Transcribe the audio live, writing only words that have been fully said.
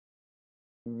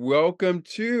Welcome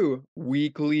to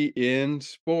Weekly in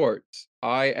Sports.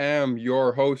 I am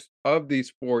your host of the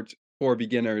Sports for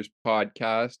Beginners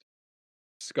podcast,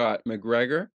 Scott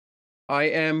McGregor. I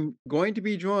am going to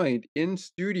be joined in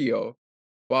studio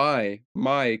by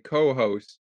my co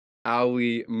host,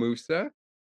 Ali Moosa,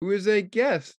 who is a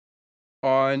guest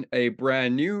on a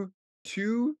brand new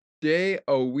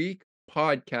 2-day-a-week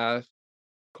podcast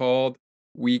called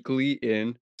Weekly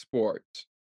in Sports.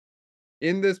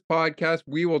 In this podcast,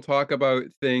 we will talk about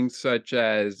things such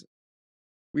as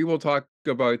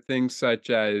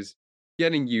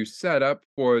getting you set up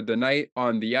for the night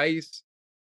on the ice,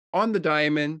 on the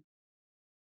diamond,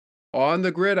 on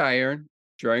the gridiron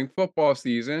during football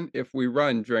season, if we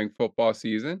run during football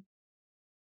season,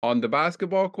 on the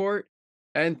basketball court,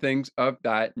 and things of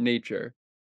that nature.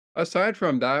 Aside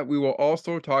from that, we will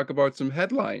also talk about some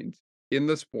headlines in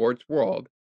the sports world.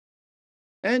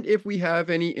 And if we have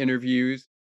any interviews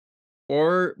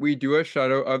or we do a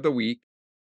shout out of the week,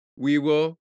 we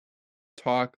will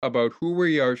talk about who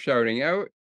we are shouting out.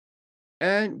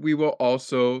 And we will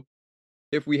also,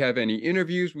 if we have any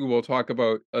interviews, we will talk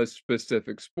about a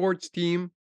specific sports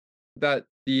team that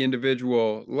the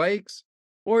individual likes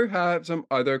or have some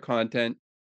other content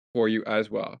for you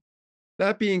as well.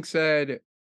 That being said,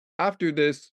 after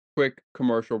this quick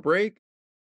commercial break,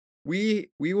 we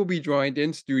will be joined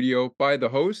in studio by the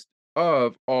host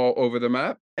of All Over the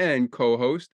Map and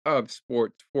co-host of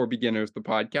Sports for Beginners, the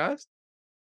podcast,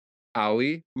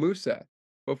 Ali Moosa.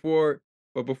 Before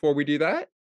before we do that,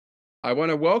 I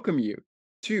want to welcome you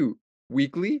to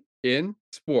Weekly in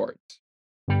Sports.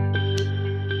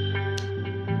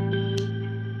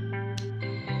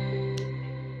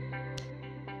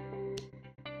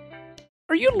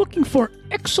 Are you looking for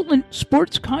excellent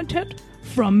sports content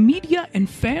from media and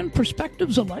fan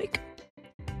perspectives alike?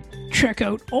 Check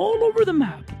out All Over the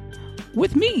Map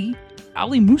with me,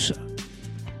 Ali Moosa,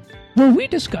 where we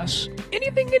discuss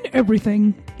anything and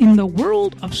everything in the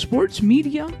world of sports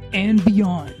media and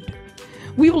beyond.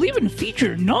 We will even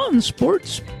feature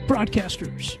non-sports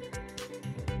broadcasters.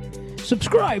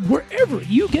 Subscribe wherever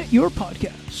you get your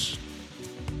podcasts.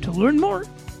 To learn more,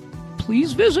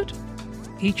 please visit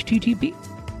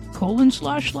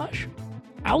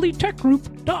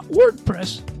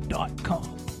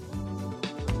http://alitechgroup.wordpress.com.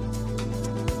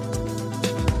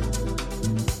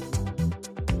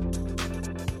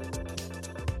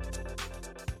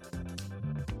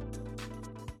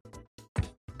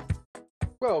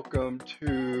 Welcome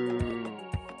to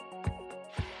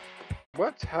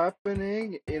What's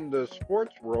Happening in the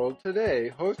Sports World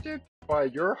Today, hosted by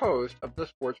your host of the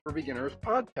Sports for Beginners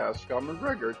podcast, Scott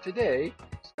McGregor. Today,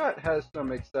 Scott has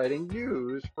some exciting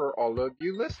news for all of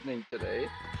you listening today.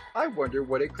 I wonder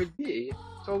what it could be,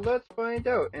 so let's find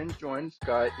out and join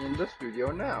Scott in the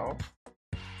studio now.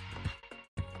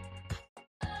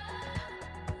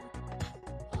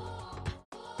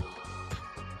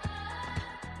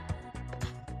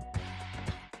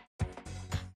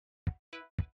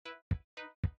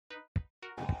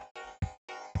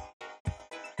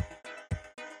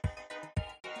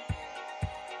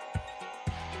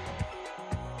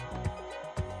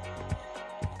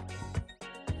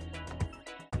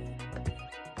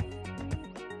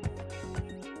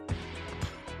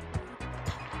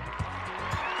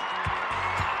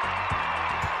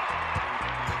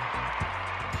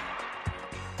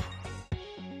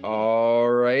 All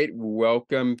right,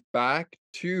 welcome back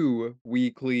to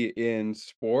Weekly in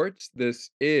Sports. This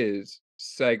is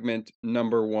segment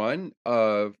number 1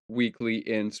 of Weekly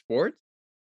in Sports.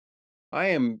 I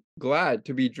am glad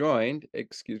to be joined,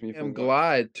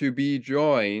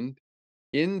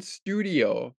 in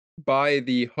studio by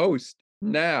the host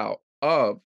now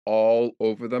of All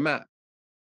Over the Map,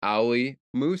 Ali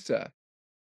Moosa.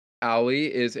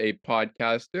 Ali is a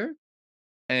podcaster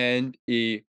and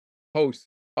a host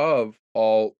of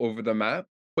All Over the Map,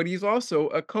 but he's also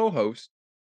a co-host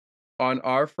on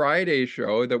our Friday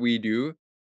show that we do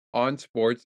on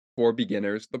Sports for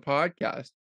Beginners, the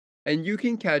podcast. And you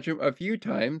can catch him a few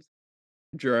times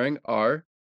during our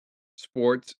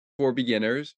Sports for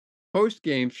Beginners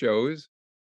post-game shows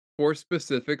for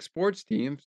specific sports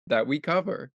teams that we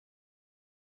cover.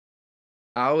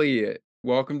 Ali,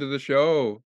 welcome to the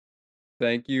show.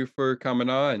 Thank you for coming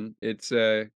on. It's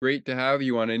great to have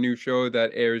you on a new show that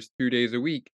airs 2 days a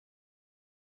week.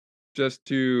 Just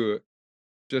to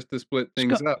split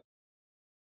things up.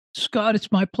 Scott,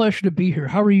 it's my pleasure to be here.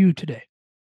 How are you today?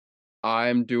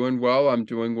 I'm doing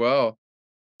well.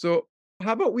 So,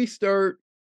 how about we start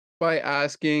by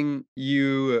asking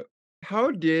you,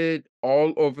 how did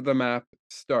All Over the Map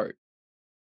start?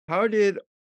 How did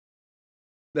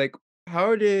like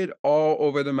how did All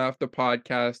Over the Map, the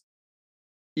podcast,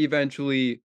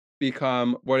 eventually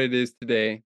become what it is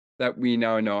today that we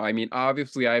now know? I mean,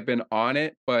 obviously, I've been on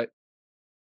it, but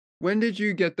when did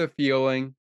you get the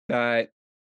feeling that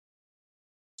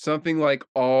something like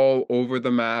All Over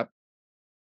the Map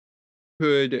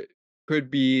could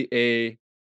be a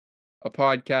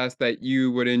podcast that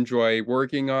you would enjoy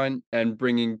working on and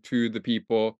bringing to the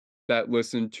people that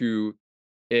listen to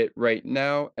it right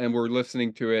now and we're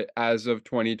listening to it as of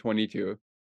 2022?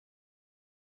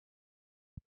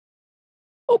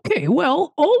 Okay,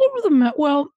 well, all over the map.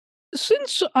 Well,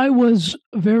 since I was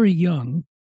very young,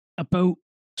 about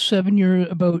 7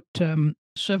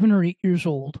 or 8 years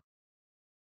old,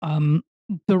 um,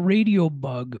 the radio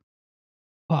bug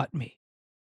caught me.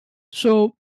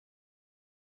 So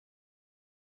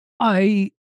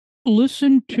I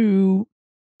listened to,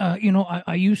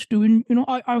 I used to, and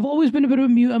I've always been a bit of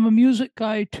I'm a music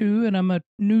guy too, and I'm a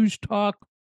news talk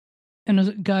and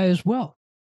a guy as well.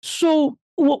 So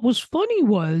what was funny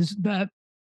was that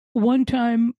one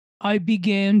time I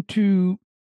began to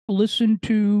listen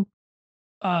to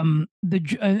and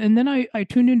then I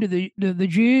tuned into the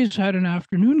Jays had an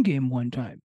afternoon game one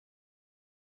time,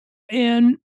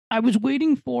 and I was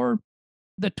waiting for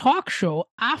the talk show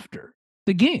after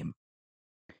the game.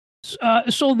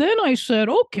 So then I said,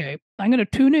 okay, I'm going to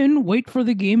tune in, wait for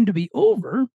the game to be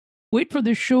over, wait for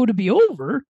this show to be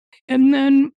over, and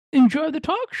then enjoy the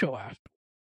talk show after.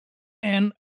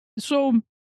 And so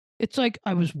it's like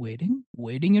I was waiting,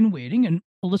 waiting, and waiting, and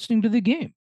listening to the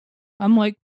game. I'm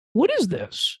like, what is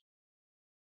this?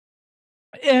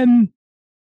 And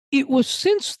it was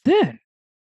since then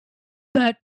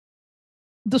that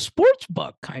the sports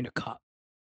bug kind of caught.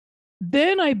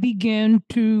 Then I began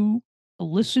to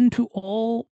listen to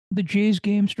all the Jays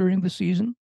games during the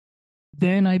season.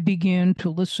 Then I began to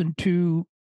listen to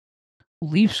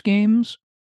Leafs games,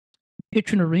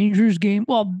 Kitchener Rangers game.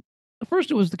 Well,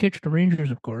 first it was the Kitchener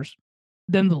Rangers, of course.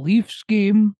 Then the Leafs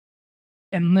game,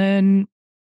 and then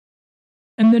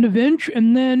eventually,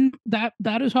 and then that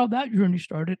is how that journey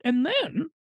started. And then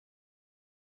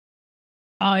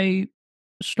I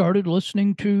started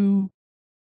listening to.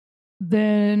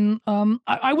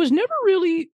 I was never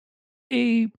really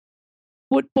a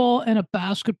football and a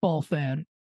basketball fan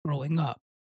growing up,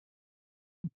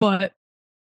 but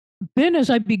then as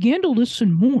I began to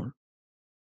listen more,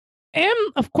 and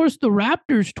of course the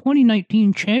Raptors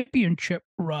 2019 championship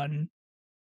run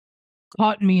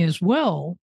caught me as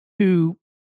well to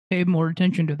pay more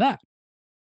attention to that.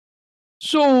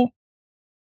 So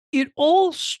it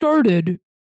all started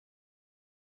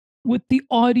with the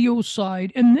audio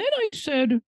side. And then I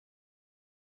said,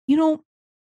 you know,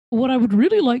 what I would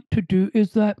really like to do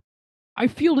is that I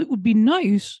feel it would be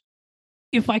nice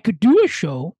if I could do a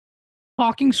show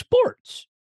talking sports.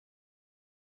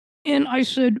 And I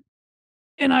said,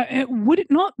 would it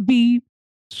not be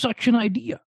such an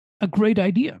idea, a great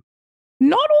idea?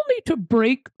 Not only to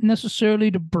break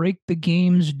the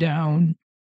games down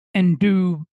and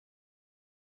do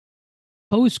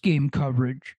post game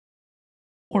coverage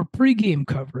or pre-game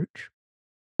coverage,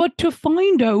 but to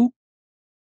find out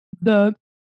the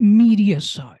media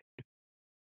side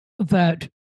that,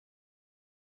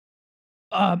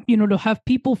 to have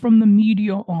people from the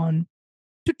media on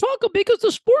to talk because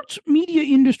the sports media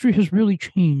industry has really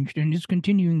changed and is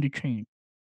continuing to change.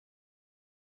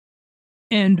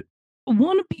 And I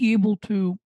want to be able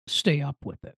to stay up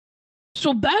with it.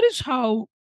 So that is how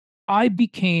I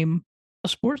became a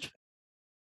sports fan.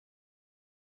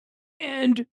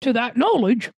 And to that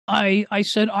knowledge, I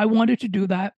said I wanted to do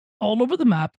that all over the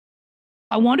map.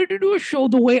 I wanted to do a show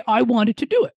the way I wanted to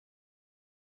do it.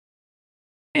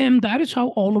 And that is how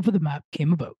All Over the Map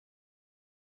came about.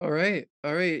 All right.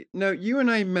 All right. Now, you and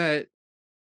I met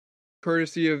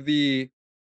courtesy of the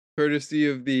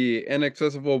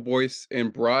inaccessible voice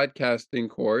and broadcasting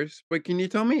course. But can you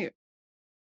tell me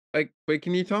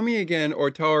again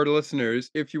or tell our listeners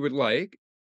if you would like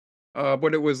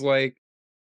what it was like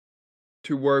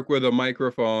to work with a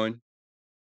microphone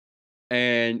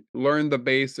and learn the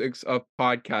basics of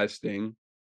podcasting?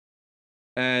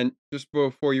 And just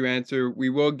before you answer, we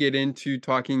will get into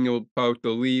talking about the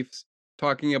Leafs,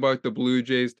 talking about the Blue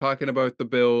Jays, talking about the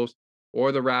Bills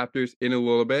or the Raptors in a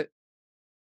little bit.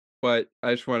 But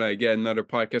I just want to get another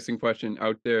podcasting question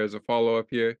out there as a follow up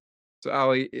here. So,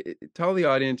 Ali, tell the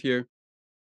audience here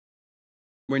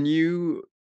when you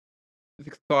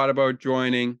thought about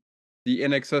joining the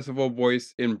inaccessible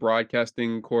voice in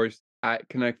broadcasting course at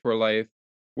Connect for Life,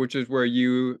 which is where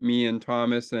you, me, and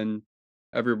Thomas and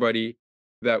everybody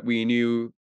that we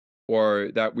knew or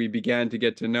that we began to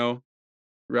get to know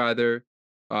rather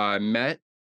met.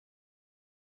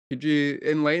 Could you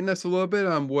enlighten us a little bit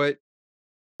on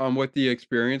what the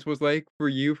experience was like for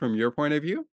you from your point of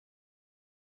view?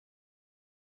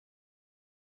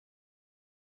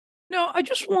 Now, I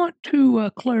just want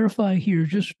to clarify here,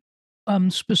 just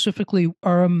specifically,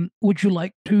 would you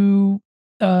like to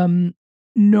um,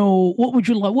 know what would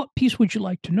you like? What piece would you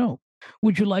like to know?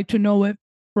 Would you like to know it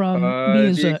from me The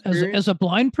as experience? a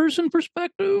blind person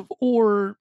perspective,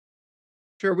 or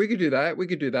Sure, we could do that. We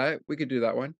could do that. We could do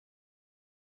that one.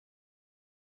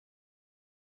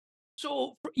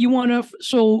 you want to?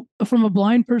 So, from a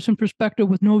blind person perspective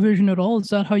with no vision at all, is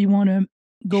that how you want to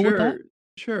go with that?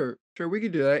 Sure, sure, we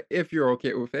could do that if you're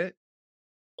okay with it.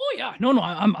 Oh yeah, no, no,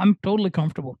 I'm totally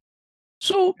comfortable.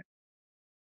 So,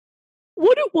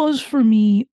 what it was for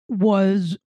me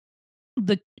was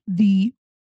the the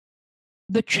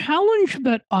the challenge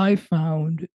that I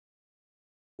found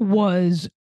was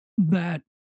that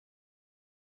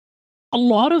a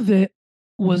lot of it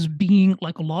was being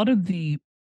like a lot of the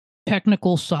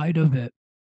technical side of it,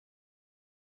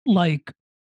 like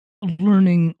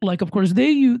learning, like, of course,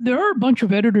 there are a bunch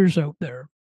of editors out there,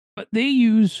 but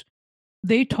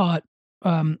they taught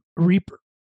Reaper.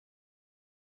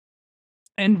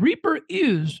 And Reaper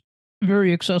is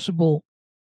very accessible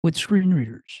with screen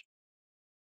readers.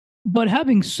 But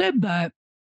having said that,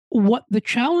 what the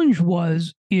challenge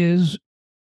was is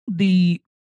the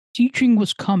teaching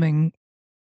was coming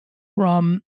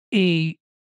from a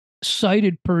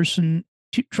sighted person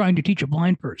trying to teach a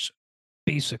blind person,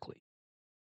 basically.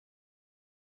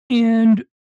 And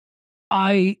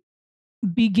I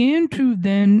began to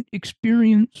then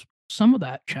experience some of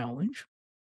that challenge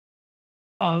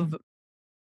of,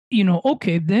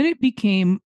 okay, then it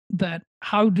became that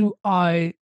how do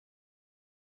I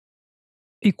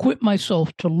equip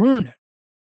myself to learn it?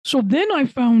 So then I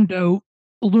found out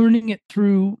learning it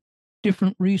through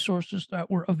different resources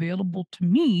that were available to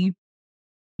me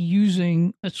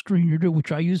using a screen reader,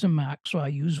 which I use a Mac, so I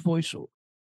use VoiceOver.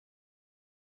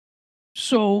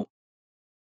 So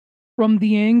from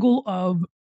the angle of,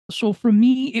 so for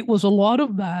me, it was a lot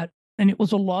of that, and it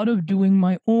was a lot of doing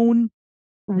my own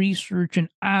research and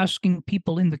asking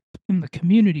people in the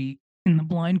community, in the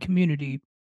blind community,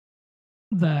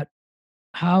 that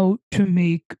how to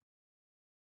make,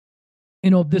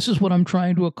 this is what I'm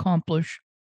trying to accomplish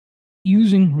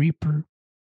using Reaper.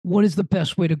 What is the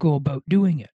best way to go about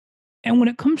doing it? And when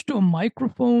it comes to a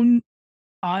microphone,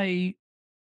 I,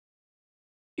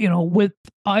 with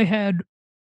I had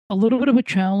a little bit of a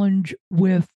challenge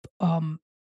with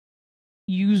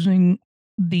using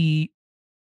the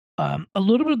a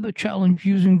little bit of the challenge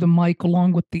using the mic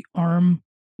along with the arm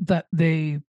that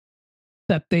they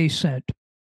sent,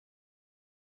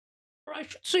 or I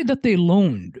should say that they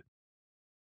loaned.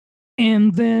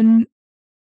 And then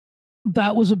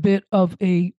that was a bit of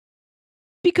a,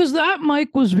 because that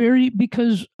mic was very,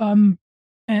 because and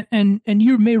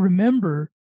you may remember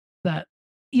that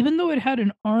even though it had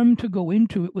an arm to go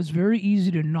into, it was very easy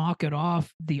to knock it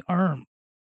off the arm,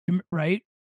 right?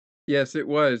 Yes, it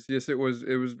was. Yes, it was.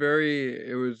 It was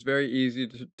very easy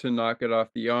to knock it off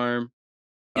the arm.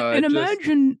 And Just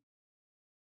imagine,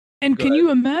 and go can ahead. you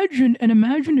imagine, and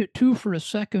imagine it too for a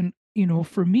second,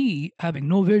 for me having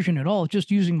no vision at all,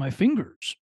 just using my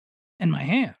fingers and my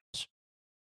hands,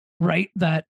 right?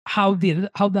 That how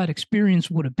that experience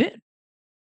would have been.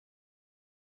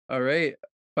 All right.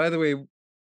 By the way,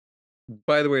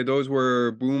 those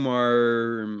were boom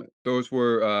arms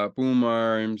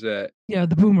that Yeah,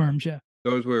 the boom arms, yeah.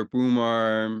 those were boom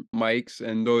arm mics,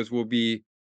 and those will be,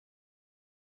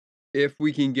 if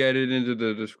we can get it into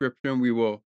the description, we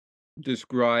will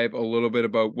describe a little bit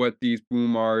about what these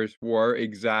boom arms were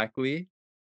exactly.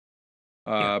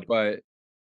 Yeah.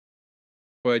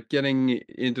 But getting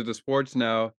into the sports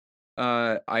now,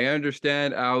 I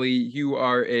understand, Ali, you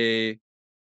are a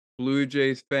Blue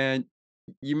Jays fan.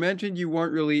 You mentioned you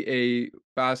weren't really a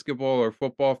basketball or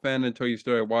football fan until you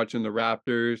started watching the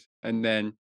Raptors, and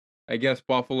then I guess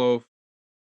Buffalo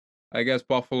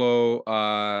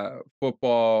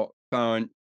football found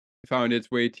its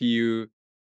way to you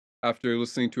after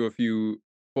listening to a few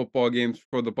football games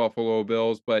for the Buffalo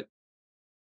Bills. But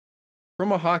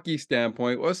from a hockey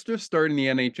standpoint, let's just start in the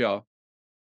NHL.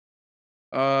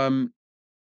 Um,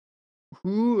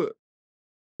 who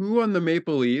on the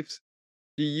Maple Leafs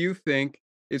do you think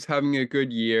is having a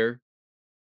good year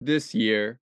this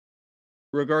year,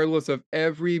 regardless of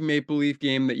every Maple Leaf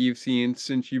game that you've seen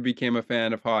since you became a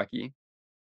fan of hockey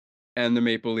and the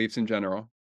Maple Leafs in general?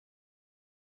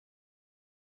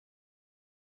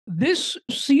 This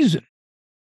season,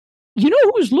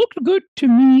 who has looked good to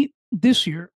me this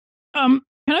year? Can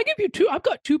I give you two? I've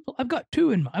got two. I've got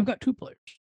two players.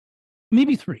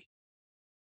 maybe 3.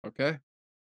 Okay.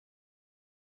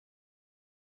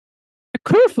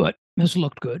 Kerfoot has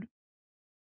looked good.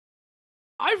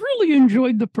 I've really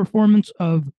enjoyed the performance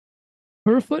of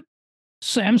Kerfoot,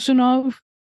 Samsonov,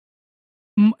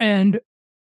 and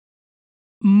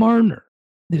Marner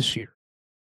this year.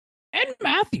 And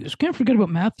Matthews. Can't forget about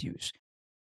Matthews.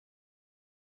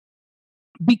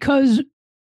 Because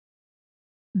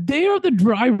they are the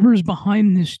drivers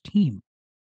behind this team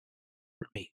for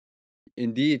me.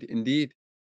 Indeed, indeed.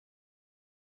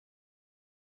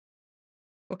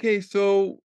 Okay,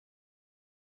 so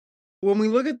when we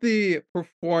look at the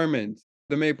performance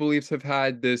the Maple Leafs have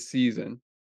had this season,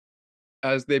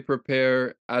 as they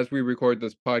prepare, as we record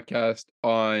this podcast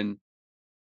on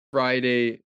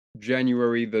Friday,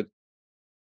 January the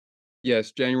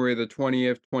January the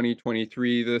 20th,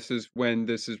 2023. This is when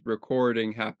this is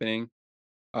recording happening.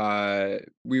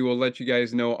 We will let you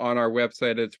guys know on our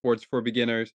website at Sports for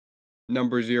Beginners,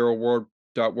 number 0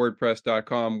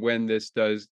 wordpress.com when this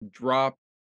does drop.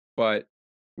 But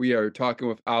we are talking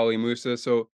with Ali Moosa.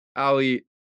 So, Ali,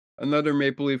 another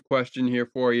Maple Leaf question here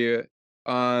for you.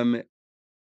 Um,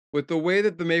 with the way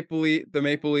that the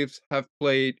Maple Leafs have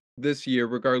played this year,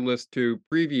 regardless to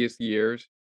previous years,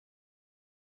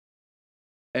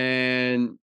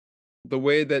 and the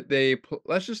way that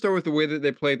let's just start with the way that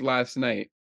they played last night.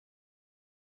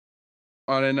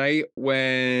 On a night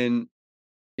when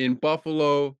in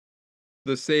Buffalo,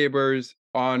 the Sabres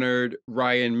honored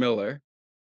Ryan Miller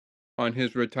on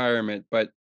his retirement,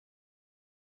 but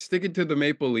sticking to the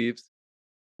Maple Leafs,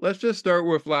 let's just start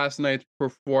with last night's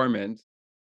performance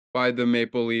by the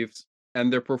Maple Leafs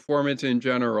and their performance in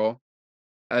general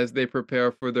as they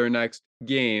prepare for their next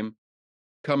game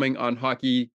coming on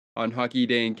Hockey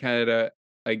Day in Canada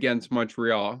against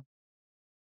Montreal.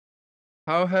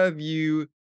 How have you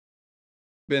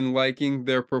been liking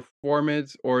their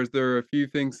performance, or is there a few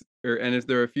things, is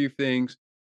there a few things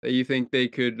that you think they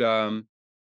could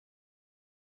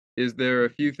is there a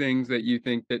few things that you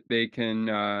think that they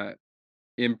can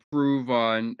improve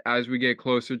on as we get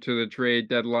closer to the trade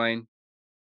deadline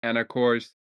and of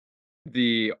course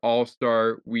the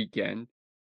All-Star weekend?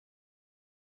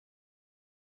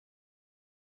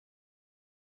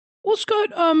 Well, Scott,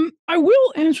 I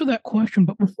will answer that question,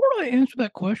 but before I answer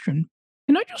that question,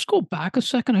 can I just go back a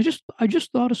second? I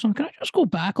just thought of something. Can I just go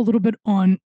back a little bit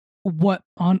on what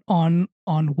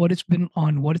it's been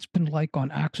like on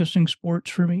accessing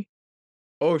sports for me?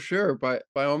 Oh, sure, by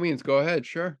all means, go ahead,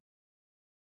 sure.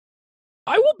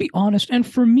 I will be honest, and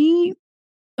for me,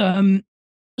 um,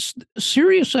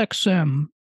 Sirius XM.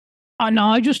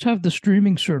 Now I just have the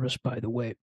streaming service, by the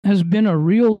way, has been a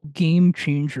real game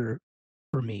changer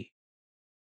for me.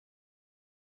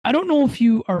 I don't know if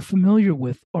you are familiar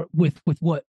with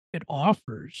what it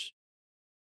offers,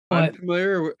 but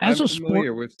as I'm a sport,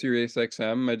 familiar with Sirius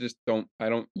XM. I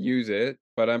don't use it,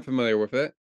 but I'm familiar with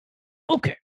it.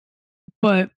 okay,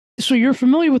 but so you're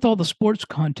familiar with all the sports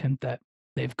content that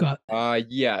they've got there,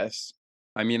 Yes.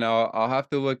 I mean, I'll have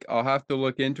to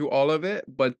look into all of it,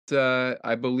 but but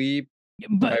I believe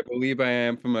I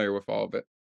am familiar with all of it.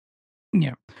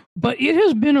 yeah, but it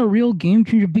has been a real game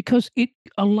changer because it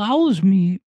allows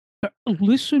me to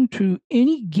listen to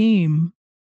any game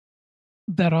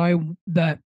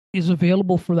that is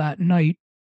available for that night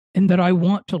and that I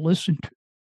want to listen to.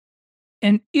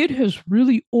 And it has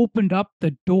really opened up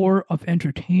the door of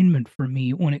entertainment for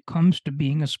me when it comes to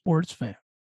being a sports fan.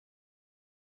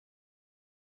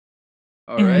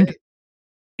 All And right.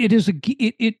 it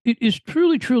is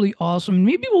truly awesome.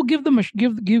 Maybe we'll give them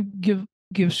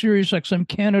give Sirius XM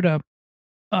Canada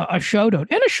a shout out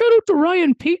and a shout out to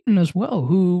Ryan Payton as well,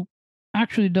 who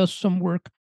actually does some work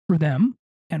for them.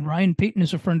 And Ryan Payton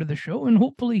is a friend of the show, and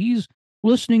hopefully he's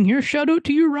listening here. Shout out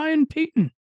to you, Ryan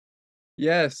Payton.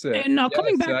 And now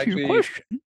coming yes, back to your actually,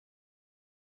 question.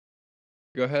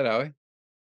 go ahead, Ali.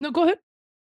 No, go ahead.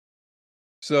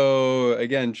 So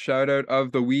again, shout out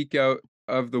of the week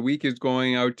is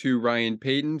going out to Ryan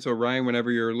Payton. So Ryan,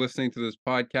 whenever you're listening to this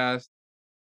podcast,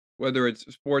 whether it's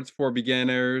sports for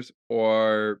beginners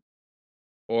or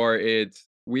it's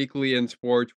weekly in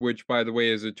sports, which by the way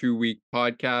is a 2-week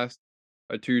podcast,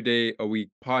 a 2-day a week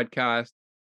podcast.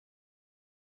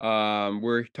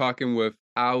 We're talking with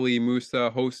Ali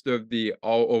Moosa, host of the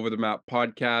All Over the Map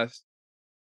podcast.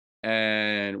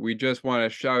 And we just want to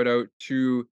shout out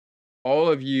to all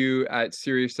of you at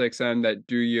SiriusXM that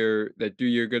do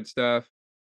your good stuff.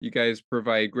 You guys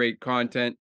provide great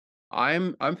content.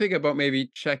 I'm thinking about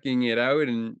maybe checking it out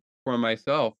and for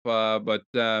myself. But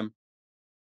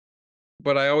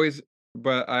I always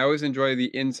enjoy the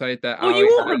insight that Well, you Ali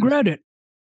won't has. regret it.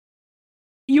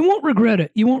 You won't regret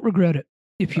it. You won't regret it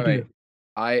if you All right. do.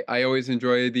 I always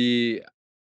enjoy the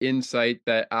insight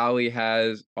that Ali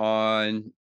has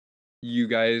on you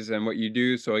guys and what you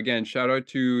do. So again, shout out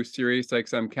to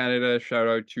SiriusXM Canada, shout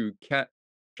out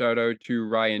to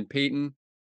Ryan Payton.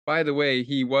 By the way,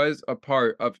 he was a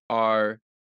part of our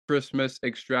Christmas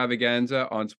extravaganza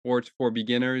on Sports for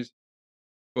Beginners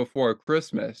before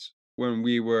Christmas when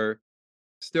we were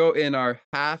still in our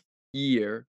half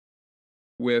year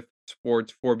with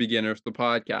Sports for Beginners, the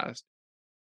podcast.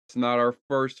 It's not our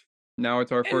first, now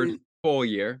it's our first And full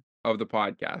year of the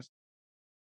podcast.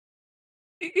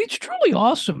 it's truly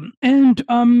awesome. And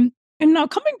now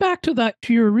coming back to that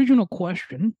to your original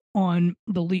question on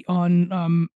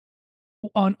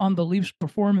on the Leafs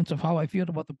performance, of how I feel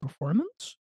about the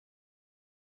performance.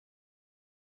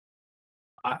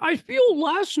 I feel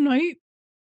last night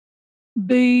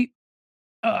they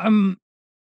um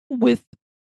with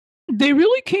they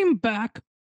really came back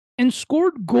and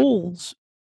scored goals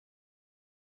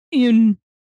in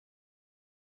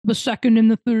the second and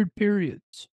the third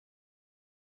periods.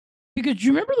 Because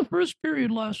you remember the first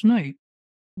period last night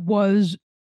was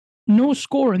no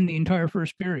score in the entire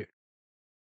first period.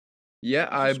 It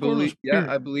was a scoreless Yeah, period.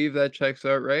 I believe that checks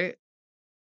out, right?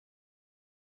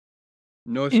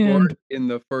 No score And in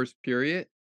the first period?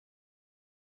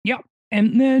 yeah,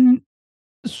 and then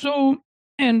so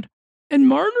and and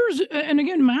Marner's and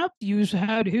again Matthews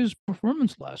had his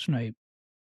performance last night.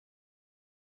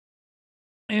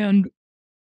 And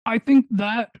I think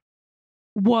that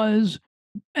was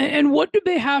and what do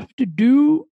they have to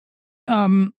do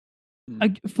um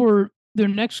Mm. for their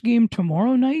next game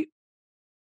tomorrow night?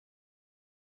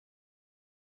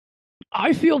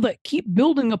 I feel that keep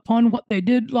building upon what they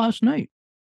did last night.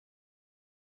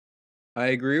 I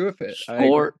agree with it. I agree.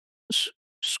 Score s-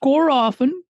 score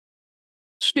often,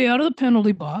 stay out of the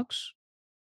penalty box,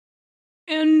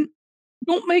 and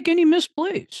don't make any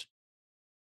misplays.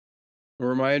 A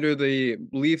reminder, the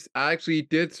Leafs actually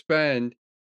did spend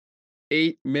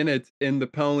 8 minutes in the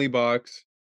penalty box,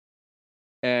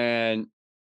 and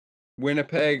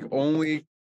Winnipeg only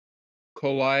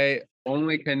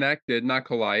connected, not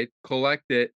collide,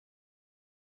 collected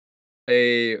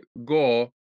a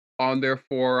goal on their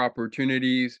 4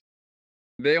 opportunities.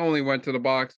 They only went to the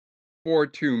box for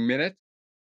 2 minutes,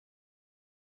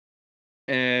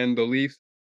 and the Leafs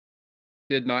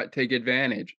did not take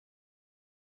advantage.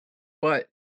 But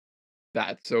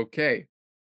that's okay.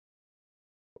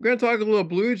 We're going to talk a little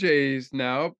Blue Jays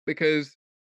now because,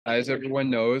 as everyone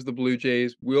knows, the Blue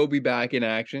Jays will be back in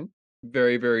action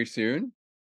very, very soon.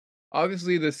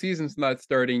 Obviously, the season's not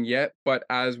starting yet, but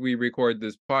as we record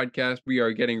this podcast, we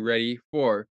are getting ready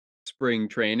for spring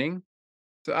training.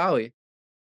 So, Ali,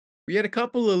 we had a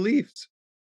couple of Leafs.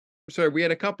 Sorry, we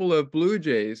had a couple of Blue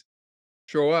Jays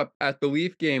show up at the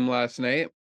Leaf game last night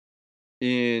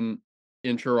in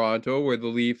Toronto,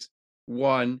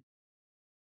 won,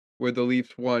 where the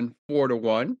Leafs won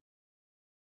 4-1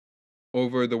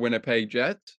 over the Winnipeg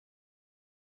Jets.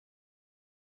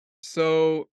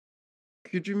 So,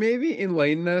 could you maybe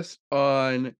enlighten us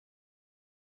on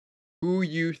who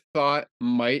you thought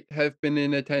might have been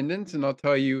in attendance? And I'll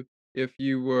tell you if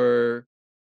you were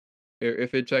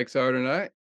if it checks out or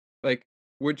not. Like,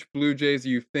 which Blue Jays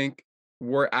you think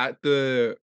were at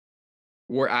the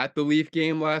Leaf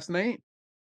game last night?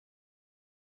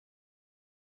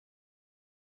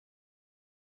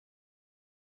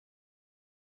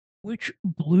 Which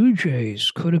Blue Jays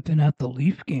could have been at the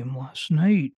Leaf game last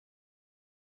night?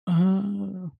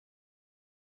 Uh,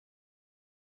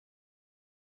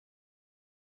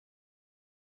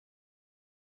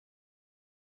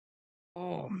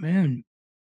 oh man.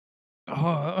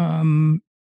 Uh, um,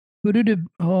 who did it?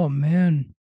 Oh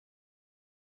man,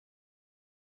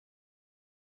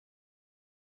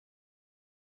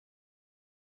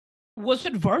 was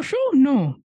it Varsho?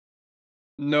 No,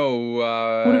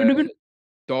 No, would it have been?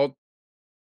 Dal-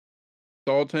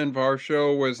 Dalton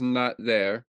Varsho was not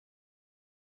there.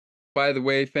 By the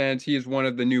way, fans, he is one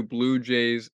of the new Blue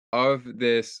Jays of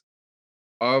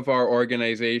our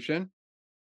organization,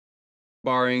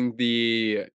 barring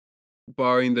the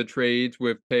trades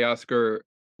with Teoscar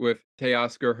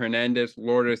Hernandez,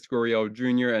 Lourdes Gurriel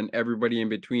Jr., and everybody in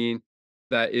between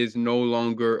that is no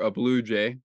longer a Blue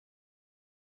Jay.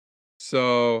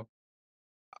 So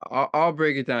I'll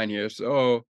break it down here.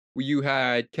 So you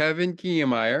had Kevin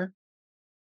Kiemeyer,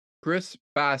 Chris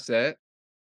Bassett,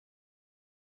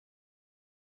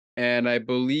 and I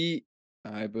believe,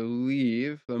 let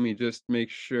me just make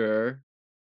sure.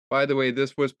 By the way,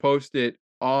 this was posted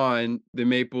on the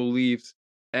Maple Leafs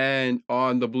and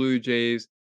on the Blue Jays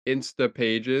Insta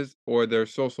pages or their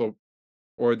social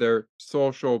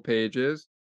pages.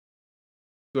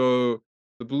 So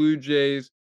the Blue Jays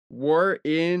were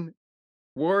in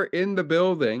were in the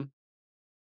building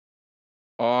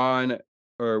on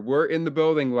were in the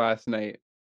building last night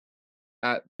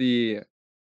at the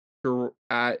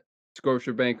at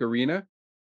Scotiabank Arena.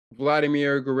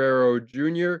 Vladimir Guerrero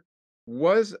Jr.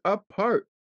 was a part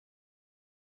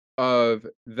of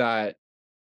that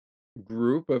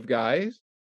group of guys.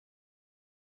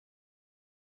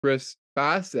 Chris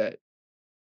Bassett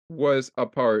was a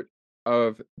part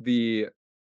of the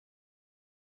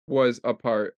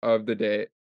day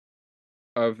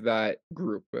of that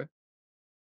group.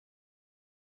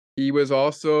 He was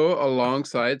also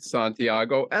alongside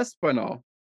Santiago Espinal.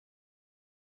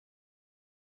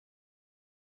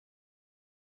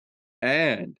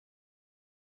 And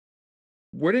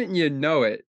wouldn't you know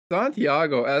it,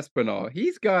 Santiago Espinal,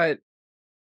 he's got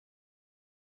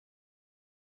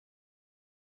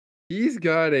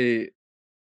a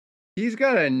he's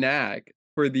got a knack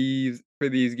for these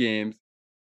games.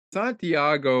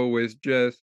 Santiago was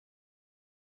just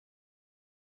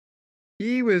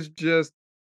he was just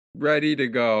ready to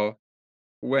go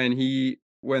when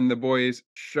the boys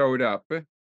showed up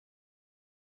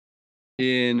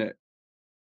in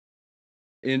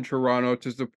Toronto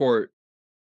to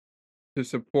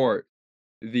support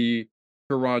the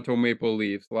Toronto Maple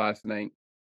Leafs last night.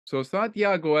 So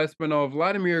Santiago Espinal,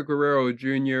 Vladimir Guerrero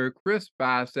Jr., Chris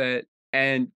Bassett,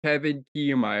 and Kevin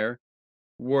Kiermaier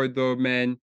were the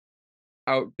men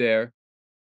out there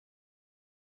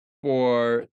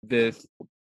for this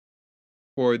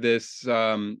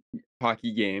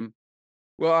hockey game.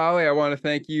 Well, Ali, I want to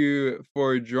thank you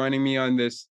for joining me on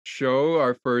this show,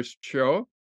 our first show.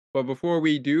 But before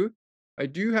we do, I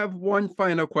do have one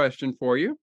final question for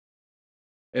you.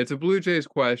 It's a Blue Jays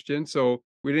question, so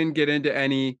we didn't get into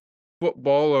any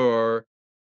football or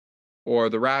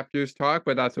the Raptors talk,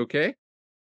 but that's okay.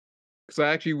 Because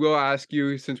I actually will ask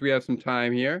you, since we have some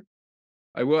time here,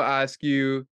 I will ask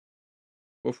you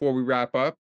before we wrap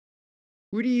up,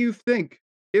 who do you think,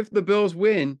 if the Bills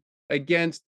win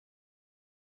against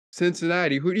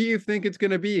Cincinnati, who do you think it's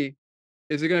going to be?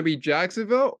 Is it going to be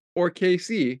Jacksonville or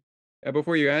KC? And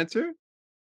before you answer,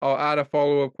 I'll add a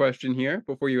follow-up question here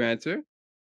before you answer.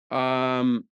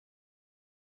 Um,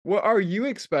 what are you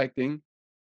expecting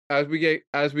as we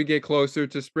get closer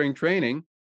to spring training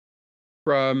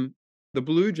from the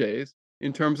Blue Jays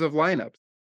in terms of lineups?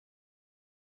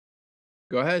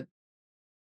 Go ahead.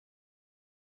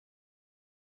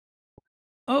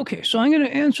 Okay, so I'm going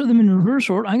to answer them in reverse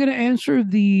order. I'm going to answer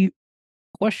the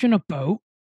question about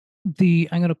I'm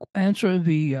going to answer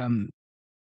the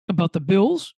about the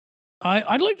Bills.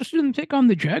 I'd like to see them take on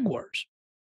the Jaguars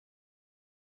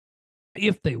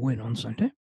if they win on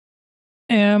Sunday.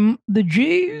 The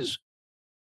Jays,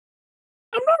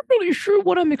 I'm not really sure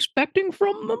what I'm expecting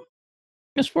from them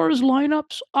as far as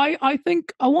lineups. I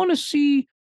think I want to see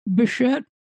Bichette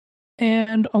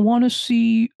and I want to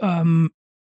see and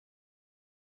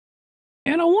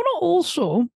I want to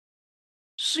also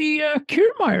see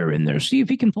Kiermaier in there, see if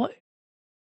he can play.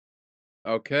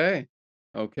 Okay.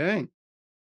 Okay.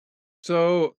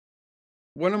 So,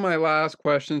 one of my last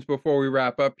questions before we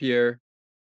wrap up here,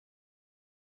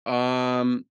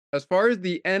 as far as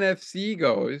the NFC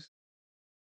goes,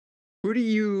 who do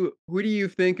you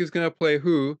think is going to play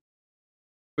who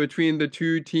between the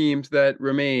two teams that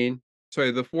remain,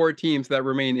 sorry, the four teams that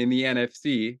remain in the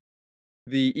NFC?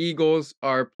 The Eagles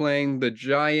are playing the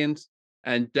Giants,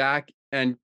 and Dak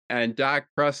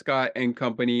Prescott and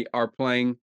company are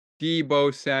playing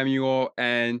Deebo Samuel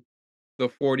and the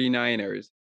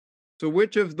 49ers. So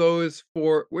which two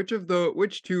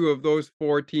of those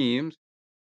four teams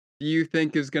do you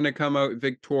think is going to come out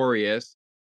victorious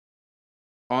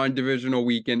on divisional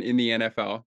weekend in the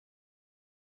NFL?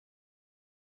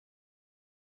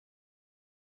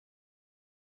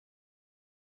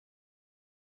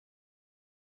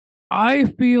 I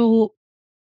feel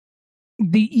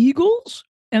the Eagles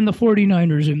and the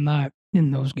 49ers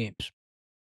in those games.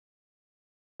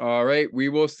 All right, we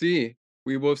will see.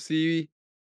 We will see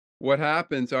what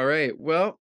happens. All right.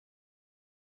 Well,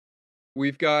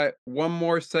 we've got one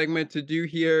more segment to do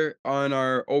here on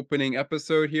our opening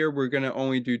episode here. We're going to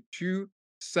only do two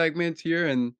segments here,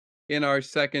 and in our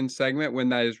second segment when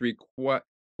that is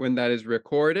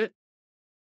recorded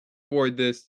for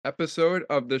this episode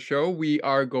of the show, we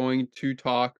are going to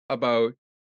talk about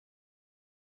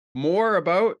more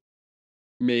about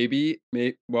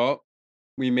well,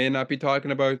 we may not be talking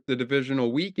about the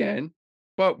divisional weekend,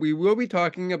 but we will be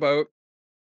talking about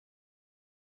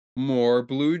more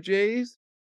Blue Jays.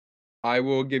 I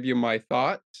will give you my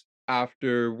thoughts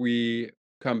after we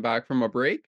come back from a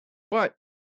break. But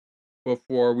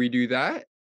before we do that,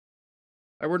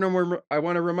 I want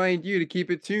to remind you to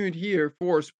keep it tuned here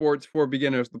for Sports for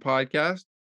Beginners, the podcast.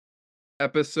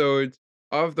 Episodes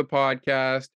of the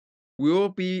podcast will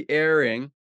be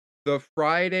airing the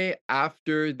Friday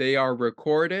after they are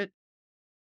recorded.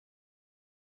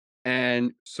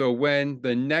 And so when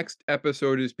the next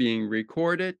episode is being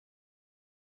recorded,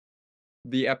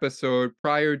 the episode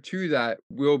prior to that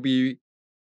will be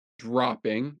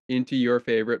dropping into your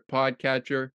favorite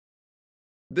podcatcher.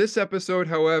 This episode,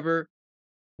 however,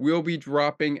 will be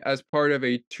dropping as part of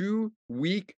a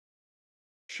 2-week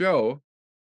show,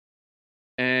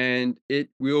 and it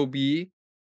will be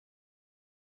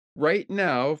right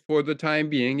now, for the time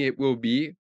being, it will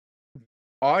be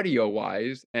audio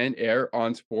wise and air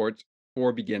on Sports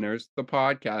for Beginners, the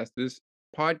podcast, this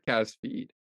podcast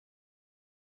feed.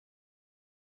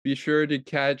 Be sure to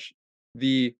catch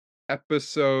the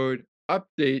episode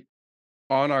update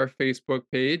on our Facebook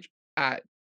page at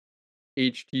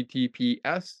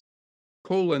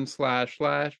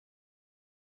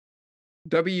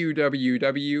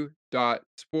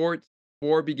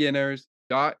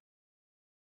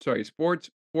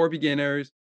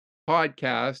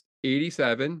podcast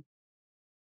 87,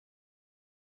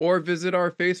 or visit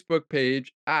our Facebook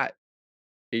page at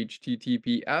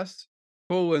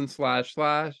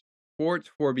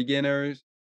https://sports4beginners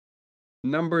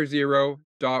number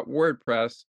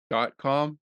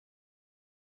 0.wordpress.com.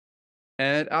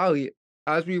 And Ali,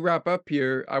 as we wrap up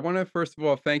here, I want to first of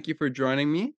all thank you for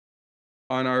joining me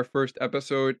on our first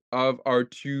episode of our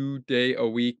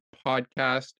 2-day-a-week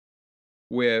podcast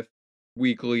with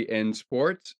Weekly in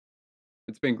Sports.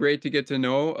 It's been great to get to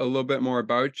know a little bit more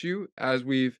about you as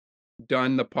we've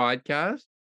done the podcast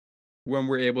when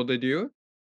we're able to do.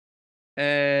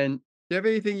 And do you have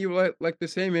anything you would like to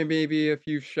say? Maybe a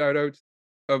few shout outs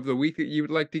of the week that you would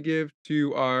like to give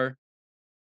to our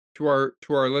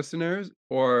listeners,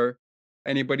 or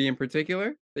anybody in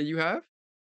particular that you have?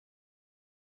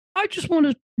 I just want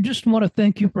to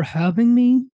thank you for having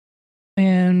me,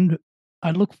 and I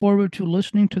look forward to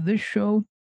listening to this show,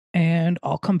 and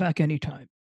I'll come back anytime.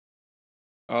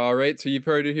 All right, so you've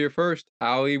heard it here first.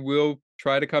 Ali will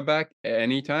try to come back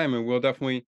anytime, and we'll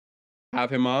definitely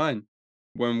have him on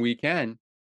when we can.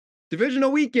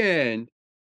 Divisional weekend.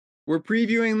 We're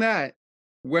previewing that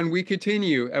when we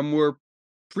continue, and we're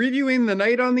previewing the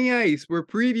night on the ice. We're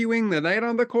previewing the night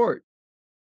on the court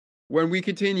when we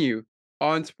continue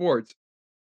on sports,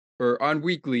 or on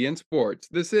Weekly in Sports.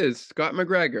 This is Scott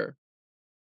McGregor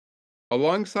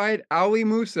alongside Ali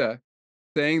Moosa,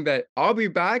 saying that I'll be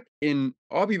back in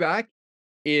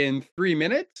 3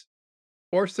 minutes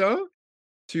or so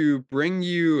to bring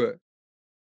you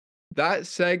that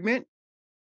segment.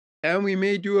 And we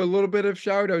may do a little bit of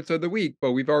shout outs of the week,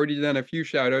 but we've already done a few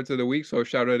shout outs of the week. So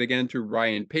shout out again to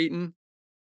Ryan Payton,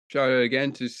 shout out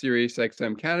again to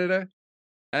SiriusXM Canada,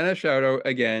 and a shout out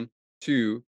again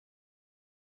to,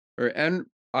 and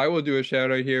I will do a shout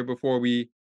out here before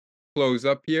we close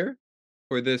up here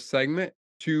for this segment,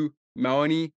 to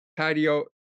Melanie Patio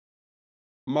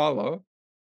Malo.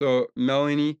 So,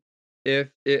 Melanie, if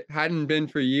it hadn't been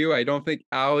for you, I don't think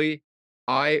Ali,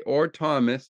 I, or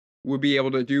Thomas would be able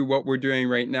to do what we're doing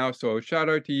right now. So, shout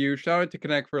out to you. Shout out to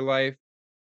Connect for Life.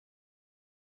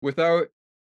 Without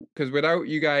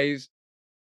you guys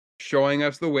showing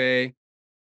us the way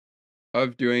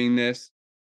of doing this,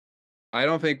 I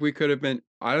don't think we could have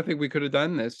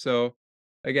done this. So,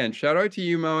 again, shout out to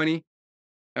you, Melanie.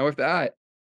 And with that,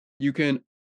 you can,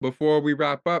 before we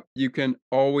wrap up, you can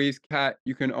always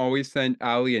send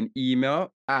Ali an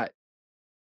email at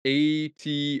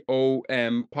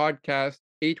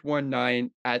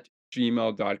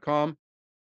atompodcast819@gmail.com.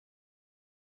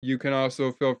 You can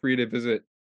also feel free to visit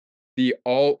the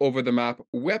All Over the Map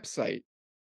website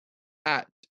at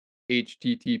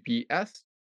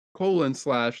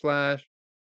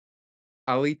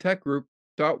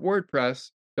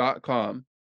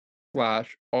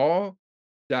https://alitechgroup.wordpress.com/all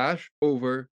dash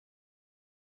over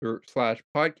or slash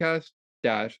podcast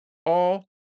dash all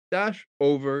dash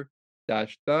over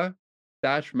dash the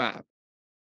dash map.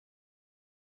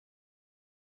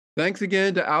 Thanks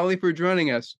again to Ali for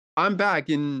joining us. I'm back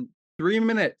in 3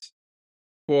 minutes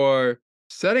for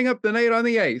setting up the night on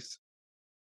the ice.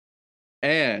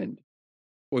 And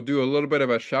we'll do a little bit of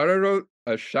a shout out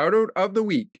of the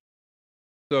week.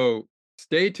 So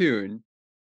stay tuned.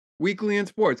 Weekly in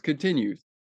Sports continues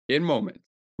in moments.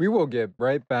 We will get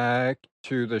right back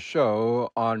to the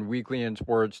show on Weekly in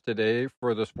Sports today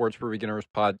for the Sports for Beginners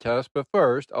podcast. But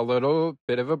first, a little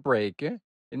bit of a break in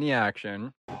the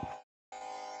action.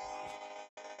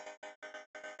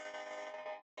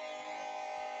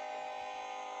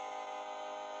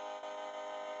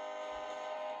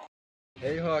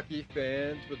 Hey, hockey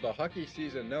fans, with the hockey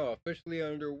season now officially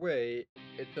underway,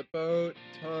 it's about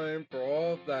time for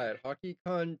all of that hockey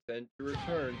content to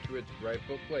return to its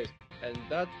rightful place. And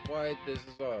that's why this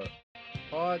is a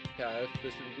podcast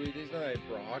specifically designed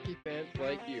for hockey fans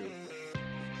like you.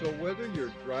 So, whether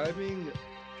you're driving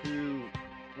to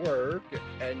work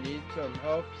and need some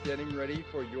help getting ready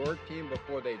for your team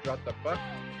before they drop the puck,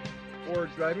 or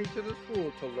driving to the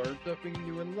school to learn something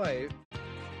new in life,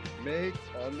 makes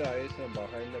on the ice and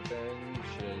behind the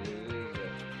benches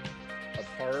a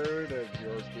part of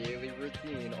your daily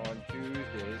routine on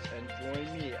Tuesdays, and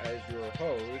join me as your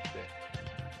host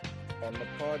on the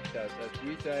podcast as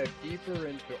we dive deeper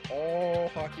into all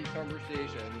hockey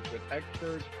conversations with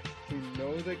experts who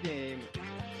know the game,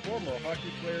 former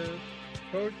hockey players,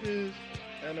 coaches,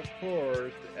 and of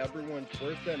course, everyone's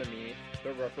worst enemy,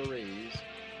 the referees.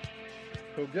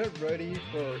 So get ready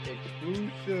for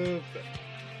exclusive,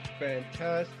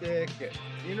 fantastic,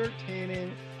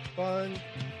 entertaining, fun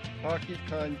hockey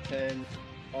content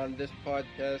on this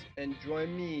podcast, and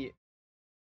join me,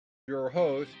 your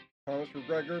host, Thomas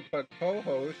McGregor, but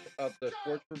co-host of the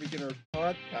Sports for Beginners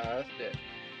podcast,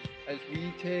 as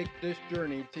we take this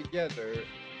journey together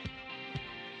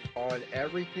on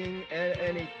everything and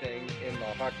anything in the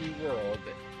hockey world.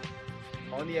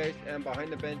 On the Ice and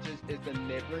Behind the Benches is the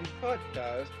neighboring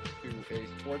podcast to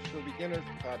a Sports for Beginners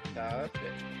podcast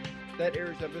that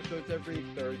airs episodes every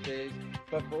Thursdays.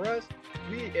 But for us,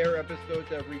 we air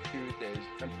episodes every Tuesdays.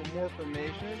 And for more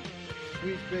information,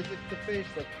 please visit the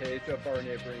Facebook page of our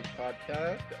neighboring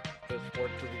podcast, the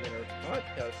Sports for Beginners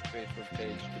podcast Facebook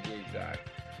page to be exact.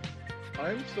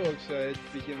 I'm so excited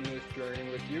to begin this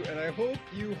journey with you, and I hope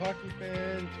you hockey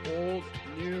fans, old,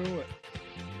 new,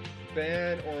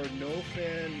 fan or no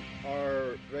fan,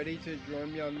 are ready to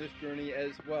join me on this journey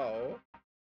as well.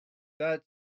 That's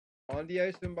On the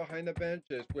Ice and Behind the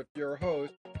Benches with your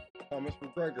host, Thomas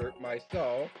McGregor,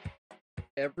 myself,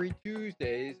 every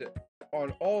Tuesdays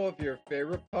on all of your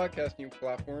favorite podcasting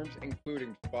platforms,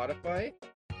 including Spotify.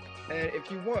 And if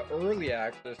you want early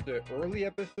access to early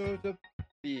episodes of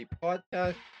the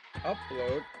podcast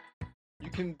upload, you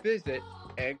can visit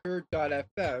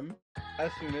anchor.fm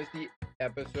as soon as the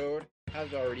episode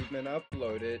has already been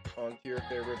uploaded onto your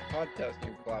favorite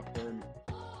podcasting platform,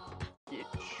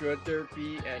 should there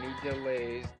be any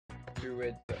delays to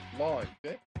its launch.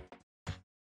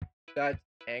 That's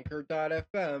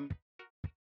anchor.fm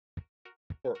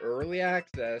for early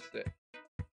access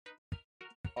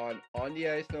on the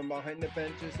Ice and Behind the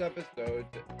Benches episodes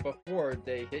before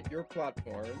they hit your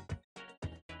platform.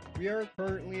 We are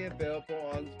currently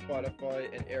available on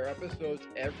Spotify and air episodes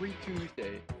every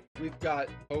Tuesday. We've got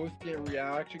post and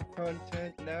reaction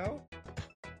content now,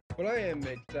 but I am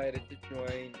excited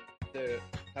to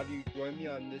have you join me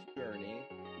on this journey,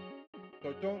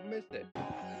 so don't miss it.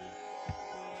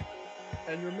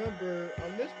 And remember,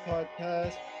 on this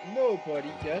podcast,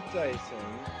 nobody gets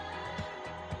icing.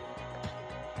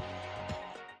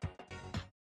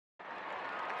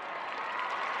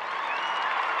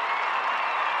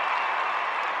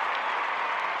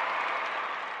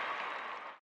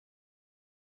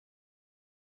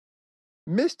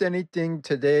 Missed anything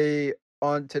today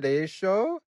on today's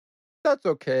show? That's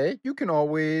okay. You can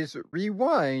always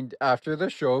rewind after the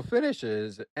show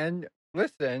finishes and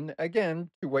listen again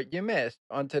to what you missed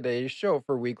on today's show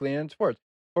for Weekly in Sports.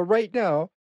 But right now,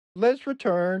 let's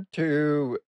return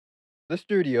to the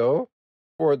studio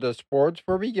for the Sports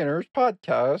for Beginners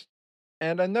podcast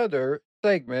and another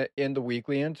segment in the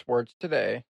Weekly in Sports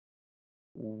today.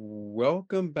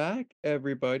 Welcome back,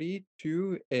 everybody,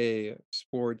 to a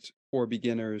Sports for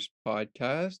Beginners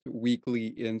podcast, Weekly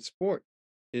in Sport.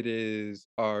 It is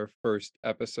our first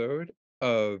episode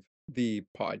of the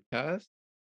podcast.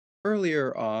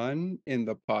 Earlier on in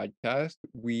the podcast,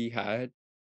 we had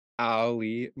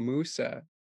Ali Moosa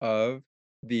of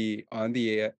the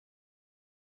I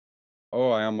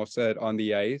almost said on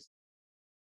the ice.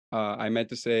 I meant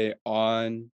to say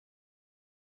on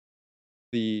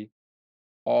the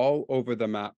All Over the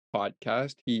Map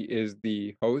podcast. He is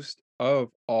the host of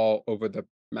All Over the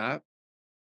Map,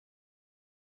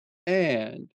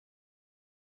 and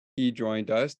he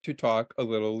joined us to talk a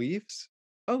little Leafs,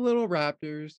 a little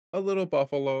Raptors, a little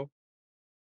Buffalo,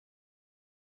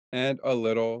 and a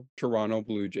little Toronto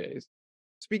Blue Jays.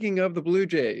 Speaking of the Blue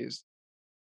Jays,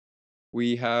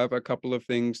 we have a couple of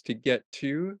things to get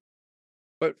to,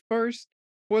 but first,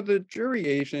 for the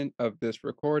duration of this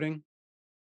recording,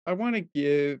 I want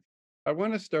to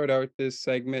start out this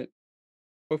segment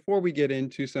before we get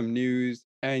into some news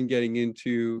and getting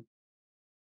into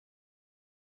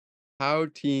how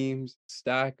teams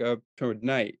stack up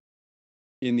tonight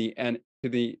in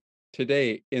the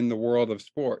today in the world of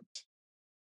sports.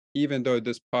 Even though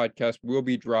this podcast will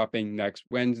be dropping next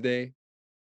Wednesday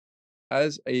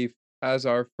as a as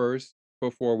our first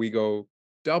before we go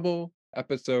double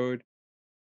episode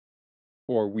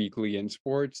for Weekly in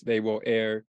Sports, they will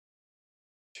air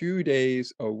 2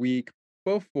 days a week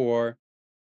before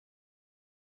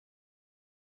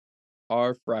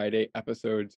our Friday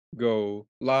episodes go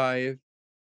live.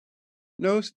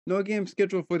 No game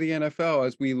scheduled for the NFL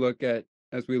as we look at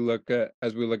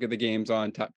the games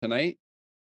on tap tonight.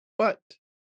 But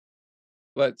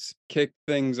let's kick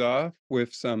things off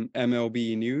with some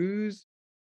MLB news.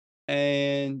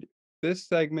 And this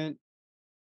segment,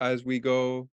 as we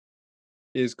go,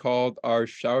 is called our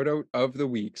Shout Out of the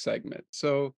Week segment.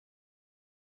 So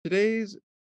today's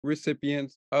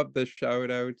recipients of the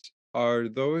shout outs are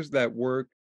those that work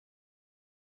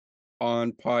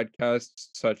on podcasts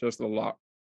such as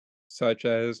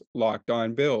Locked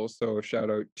On Bills. So shout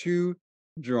out to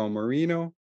Joe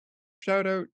Marino. Shout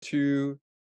out to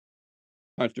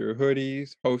Hunter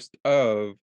Hoodies, host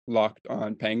of Locked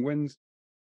On Penguins.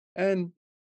 And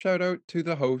shout out to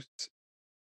the hosts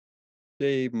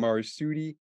Dave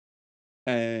Marsudi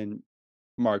and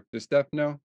Mark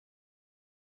DiStefano,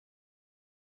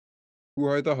 who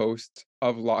are the hosts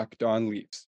of Locked On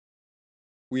Leafs.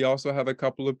 We also have a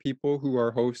couple of people who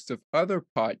are hosts of other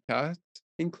podcasts,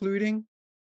 including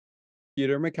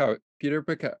Peter Makowski.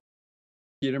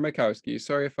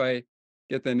 Sorry if I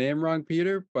get the name wrong,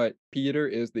 Peter, but Peter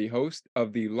is the host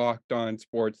of the Locked On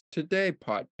Sports Today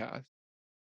podcast,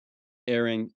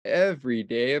 airing every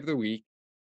day of the week,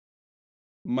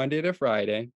 Monday to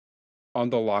Friday, on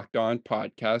the Locked On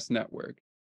Podcast Network.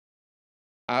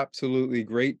 Absolutely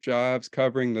great jobs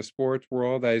covering the sports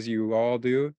world as you all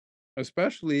do,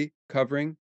 especially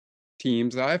covering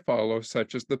teams I follow,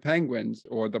 such as the Penguins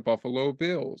or the Buffalo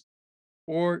Bills,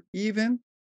 or even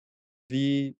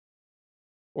the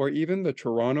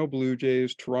Toronto Blue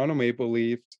Jays, Toronto Maple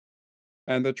Leafs,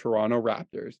 and the Toronto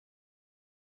Raptors.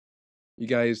 You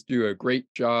guys do a great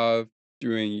job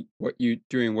doing what you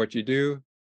do.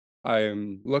 I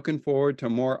am looking forward to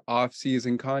more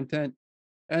off-season content.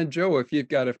 And Joe, if you've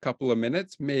got a couple of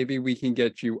minutes, maybe we can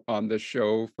get you on the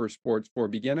show for Sports for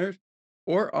Beginners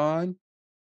or on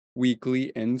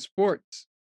Weekly in Sports.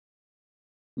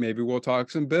 Maybe we'll talk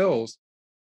some Bills.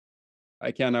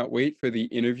 I cannot wait for the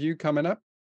interview coming up.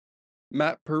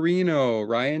 Matt Perino,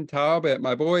 Ryan Talbot,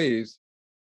 my boys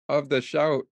of the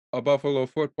Shout, a Buffalo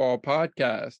football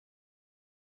podcast.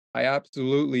 I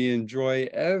absolutely enjoy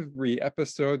every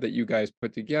episode that you guys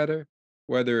put together,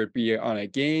 whether it be on a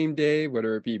game day,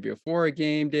 whether it be before a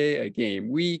game day, a game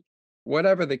week,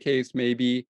 whatever the case may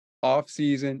be, off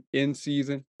season, in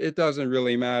season, it doesn't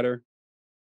really matter.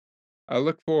 I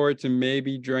look forward to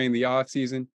maybe during the off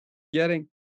season getting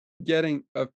getting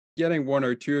a getting one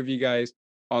or two of you guys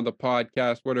on the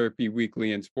podcast, whether it be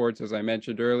Weekly in Sports, as I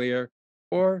mentioned earlier,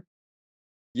 or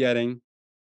getting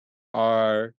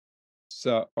our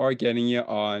or getting you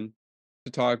on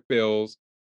to talk Bills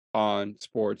on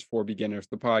Sports for Beginners,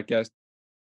 the podcast.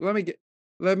 Let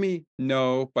me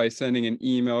know by sending an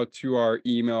email to our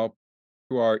email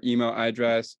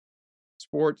address,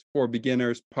 sports for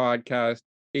beginners podcast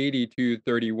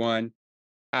 8231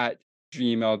 at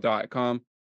gmail.com,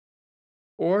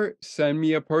 or send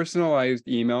me a personalized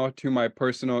email to my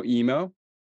personal email,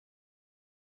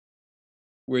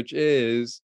 which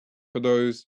is, for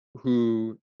those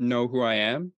who know who I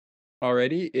am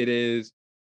already, it is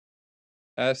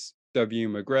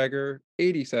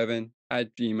swmcgregor87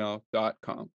 at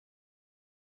gmail.com.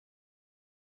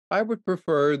 I would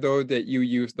prefer, though, that you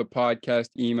use the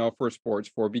podcast email for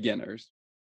Sports for Beginners.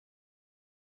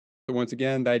 So once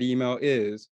again, that email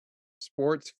is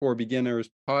Sports for Beginners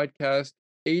podcast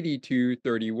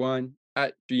 8231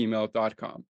 at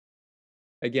gmail.com.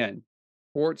 Again,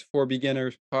 Sports for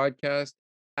Beginners podcast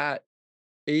at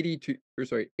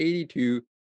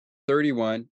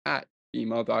 8231 at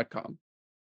gmail.com.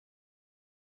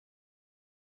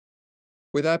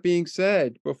 With that being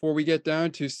said, before we get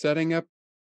down to setting up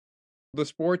the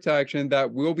sports action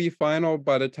that will be final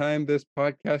by the time this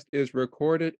podcast is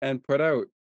recorded and put out,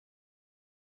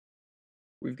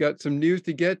 we've got some news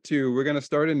to get to. We're going to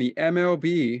start in the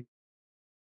MLB.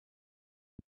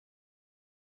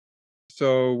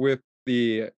 So with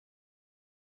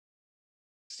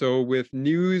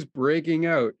news breaking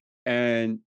out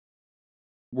and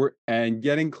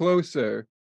getting closer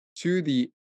to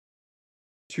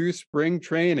spring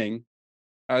training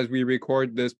as we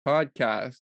record this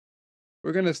podcast,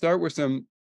 we're going to start with some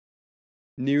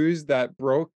news that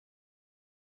broke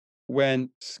when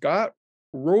Scott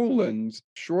Rowland's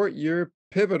short year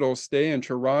pivotal stay in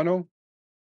Toronto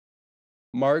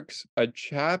marks a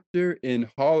chapter in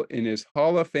his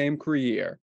Hall of Fame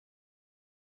career.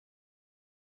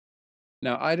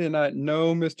 Now, I did not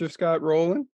know Mr. Scott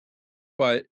Rowland,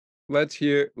 but let's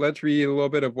read a little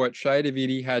bit of what Shai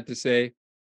Davidi had to say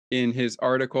in his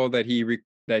article that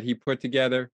he put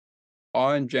together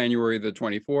on January the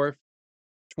 24th,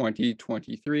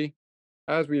 2023.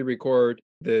 As we record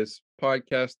this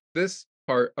podcast, this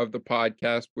part of the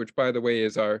podcast, which by the way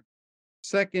is our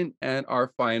second and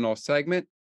our final segment,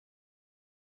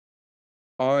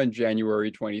 on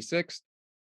January 26th,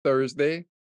 Thursday,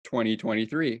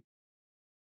 2023.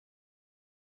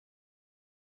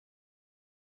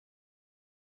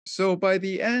 So by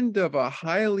the end of a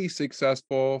highly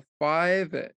successful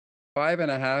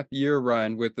 5.5 year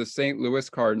run with the St. Louis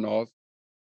Cardinals,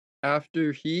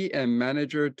 after he and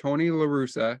manager Tony La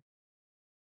Russa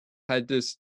had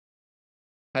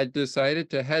decided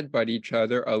to headbutt each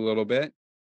other a little bit,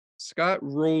 Scott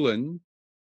Rowland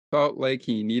felt like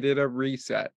he needed a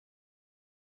reset.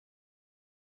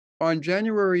 On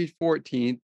January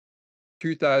 14th,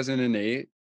 2008,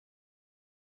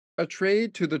 a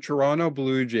trade to the Toronto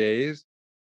Blue Jays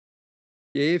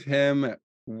gave him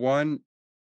one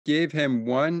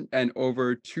and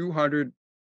over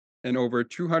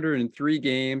 203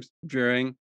 games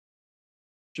during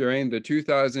the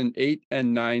 2008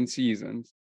 and 9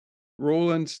 seasons.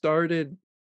 Rowland started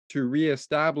to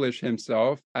reestablish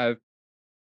himself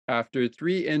after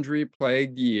 3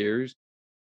 injury-plagued years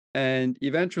and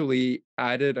eventually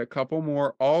added a couple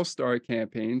more All-Star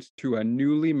campaigns to a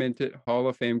newly minted Hall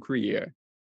of Fame career.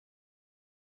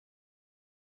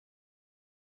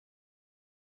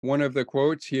 One of the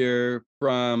quotes here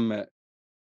from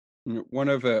one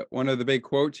of the big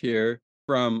quotes here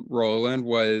from Rowland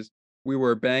was, "We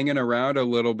were banging around a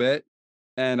little bit,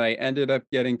 and I ended up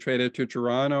getting traded to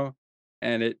Toronto,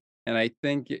 and I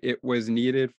think it was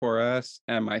needed for us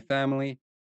and my family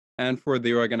and for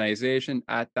the organization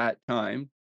at that time."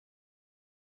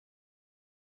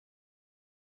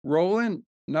 Rowland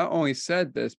not only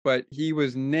said this, but he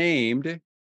was named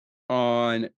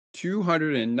on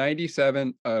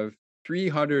 297 of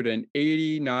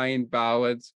 389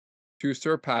 ballots to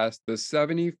surpass the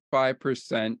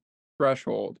 75%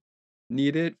 threshold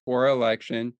needed for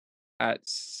election at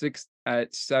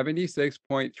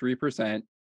 76.3%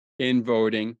 in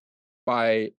voting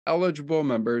by eligible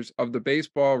members of the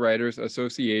Baseball Writers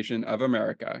Association of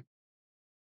America.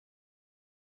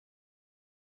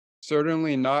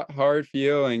 Certainly not hard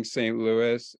feelings, St.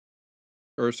 Louis.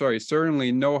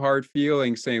 Certainly no hard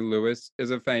feelings, St. Louis is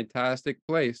a fantastic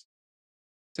place.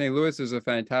 St. Louis is a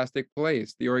fantastic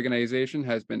place. The organization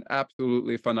has been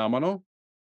absolutely phenomenal.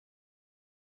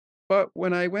 But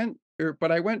I went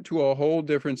to a whole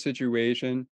different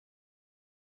situation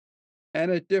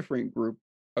and a different group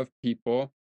of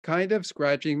people, kind of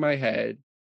scratching my head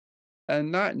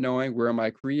and not knowing where my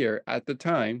career at the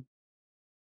time,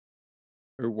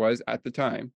 or was at the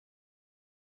time,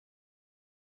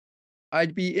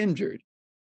 I'd be injured.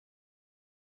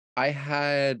 I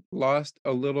had lost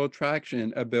a little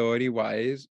traction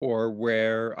ability-wise or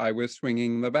where I was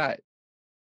swinging the bat.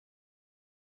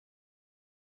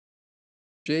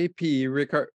 JP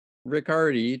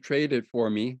Riccardi traded for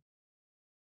me.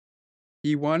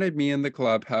 He wanted me in the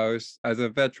clubhouse as a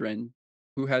veteran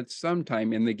who had some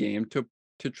time in the game to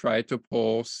try to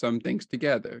pull some things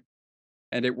together.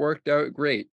 And it worked out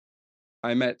great.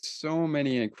 I met so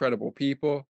many incredible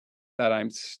people that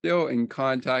I'm still in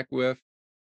contact with.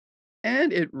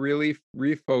 And it really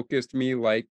refocused me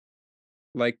like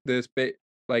this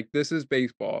is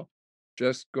baseball.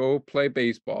 Just go play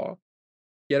baseball.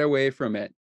 Get away from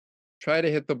it. Try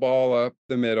to hit the ball up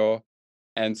the middle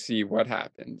and see what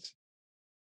happens.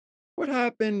 What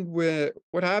happened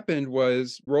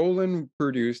was Rowland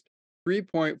produced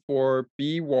 3.4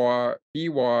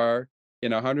 BWAR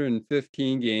in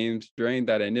 115 games during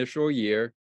that initial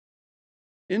year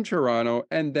in Toronto,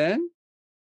 and then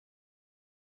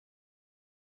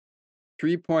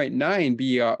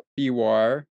 3.9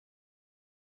 BWAR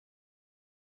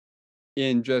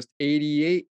in just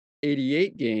 88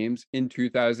 games in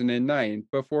 2009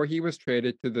 before he was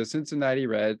traded to the Cincinnati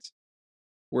Reds,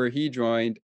 where he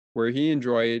enjoyed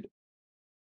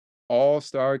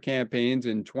all-star campaigns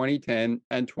in 2010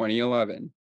 and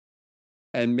 2011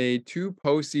 and made 2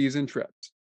 postseason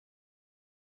trips.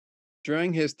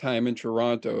 During his time in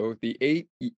Toronto, the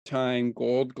 8-time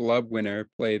Gold Glove winner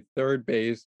played third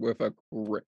base with a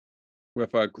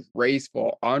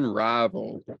graceful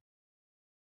unraveled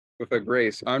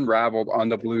on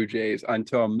the Blue Jays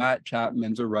until Matt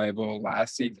Chapman's arrival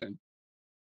last season,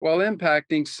 while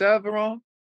impacting several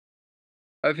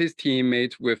of his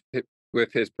teammates with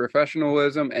with his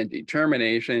professionalism and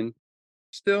determination.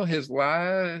 Still, his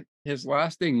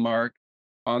lasting mark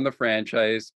on the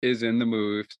franchise is in the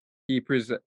moves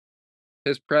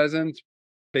his presence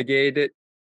begaded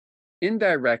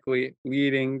indirectly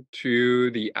leading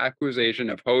to the acquisition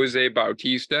of Jose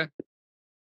Bautista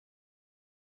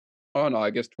on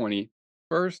August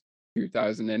 21st,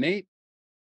 2008,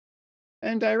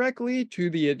 and directly to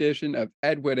the addition of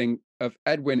Edwin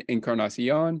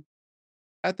Encarnacion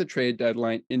at the trade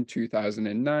deadline in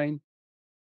 2009.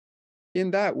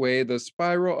 In that way, the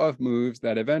spiral of moves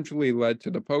that eventually led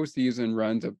to the postseason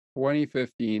runs of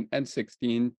 2015 and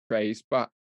 16 trace back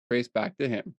to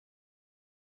him.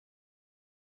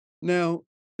 Now,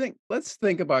 let's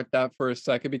think about that for a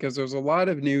second because there's a lot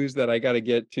of news that I got to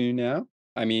get to now.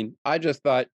 I mean, I just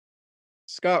thought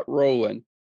Scott Rowland,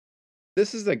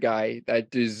 this is a guy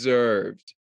that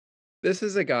deserves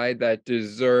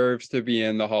to be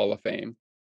in the Hall of Fame.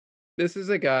 This is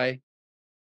a guy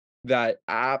that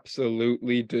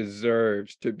absolutely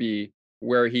deserves to be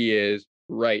where he is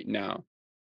right now.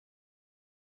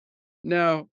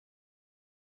 Now,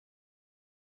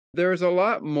 there's a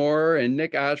lot more, and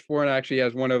Nick Ashford actually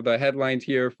has one of the headlines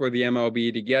here for the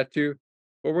MLB to get to,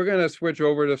 but we're going to switch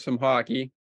over to some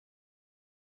hockey.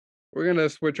 We're going to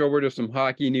switch over to some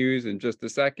hockey news in just a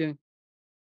second.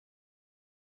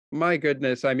 My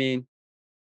goodness, I mean,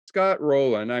 Scott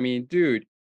Rowland, I mean, dude,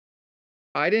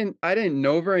 I didn't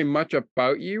know very much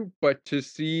about you, but to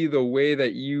see the way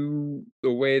that you run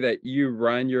the way that you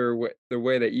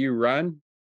run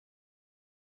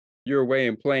your way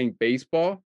in playing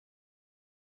baseball,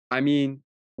 I mean,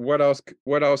 what else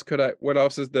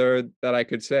is there that I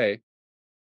could say?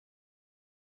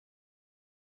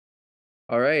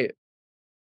 All right.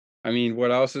 I mean,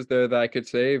 what else is there that I could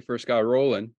say for Scott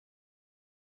Rowland?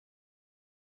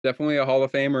 Definitely a Hall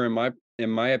of Famer in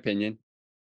my opinion.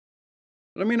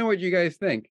 Let me know what you guys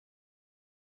think.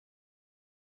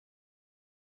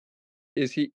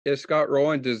 Is Scott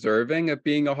Rowland deserving of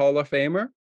being a Hall of Famer?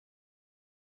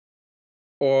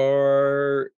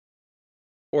 Or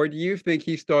or do you think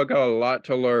he's still got a lot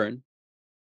to learn?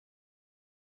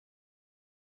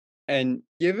 And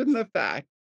given the fact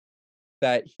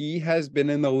that he has been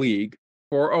in the league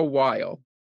for a while,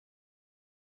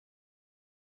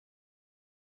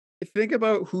 think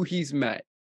about who he's met.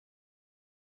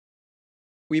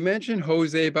 We mentioned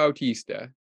Jose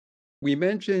Bautista. We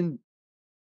mentioned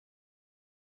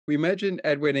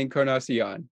Edwin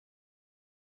Encarnacion.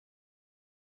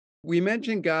 We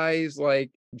mentioned guys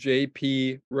like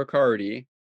JP Riccardi.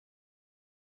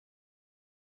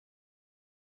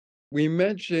 We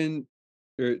mentioned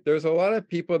there's a lot of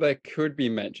people that could be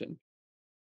mentioned.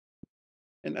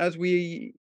 And as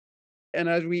we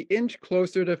inch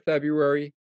closer to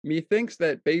February, methinks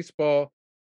that baseball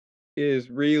is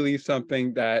really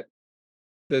something that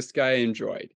this guy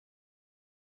enjoyed.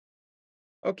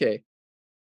 Okay.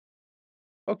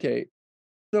 Okay.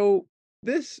 So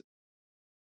this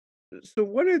so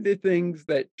one of the things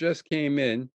that just came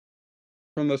in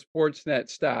from the Sportsnet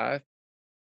staff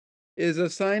is a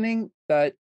signing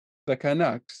that the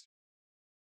Canucks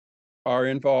are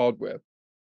involved with.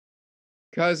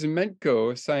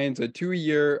 Kuzmenko signs a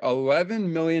 2-year, $11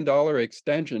 million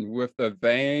extension with the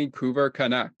Vancouver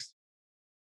Canucks.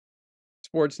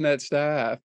 Sportsnet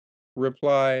staff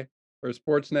reply, or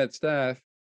Sportsnet staff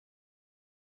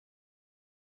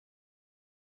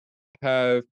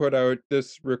have put out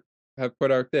this.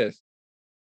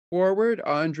 Forward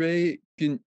Andrei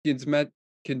Kinsmenko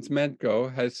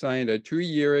has signed a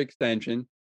 2-year extension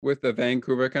with the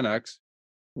Vancouver Canucks,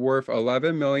 worth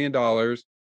 $11 million.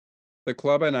 The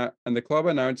club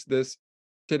announced this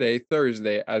today,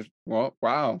 Thursday, as well.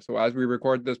 Wow! So as we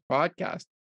record this podcast,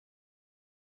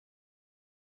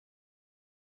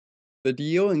 the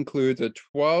deal includes a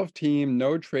 12-team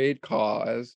no-trade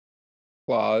clause,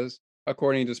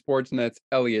 according to Sportsnet's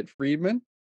Elliot Friedman.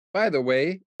 By the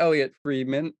way, Elliot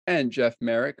Friedman and Jeff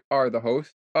Merrick are the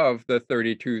hosts of the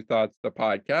 32 Thoughts, the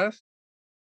podcast,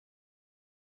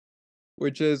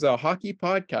 which is a hockey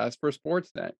podcast for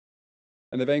Sportsnet.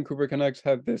 And the Vancouver Canucks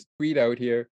have this tweet out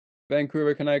here.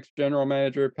 Vancouver Canucks general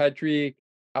manager Patrick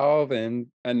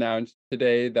Alvin announced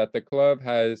today that the club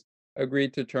has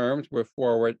agreed to terms with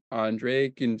forward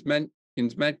Andrei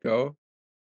Kinsmenko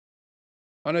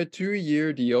on a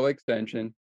 2-year deal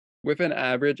extension with an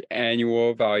average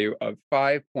annual value of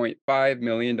 $5.5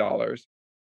 million.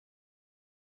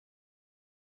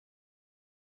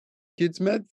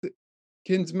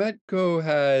 Kinsmenko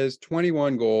has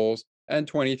 21 goals and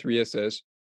 23 assists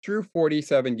through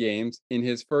 47 games in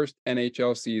his first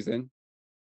NHL season.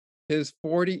 His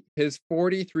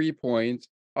 43 points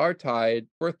are tied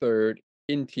for third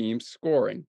in team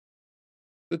scoring.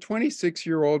 The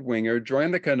 26-year-old winger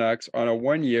joined the Canucks on a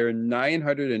one-year,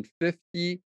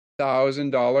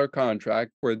 $950,000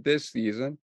 contract for this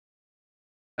season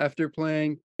after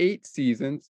playing 8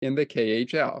 seasons in the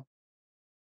KHL.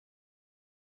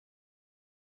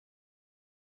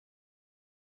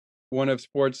 One of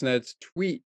Sportsnet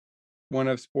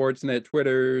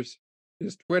Twitter's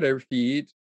his Twitter feed,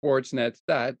 Sportsnet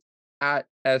Stats at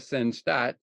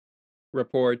SNStat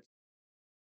reports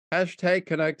hashtag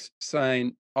Canucks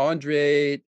sign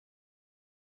Kinsmet,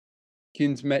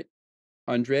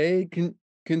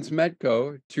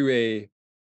 Kinsmetko to a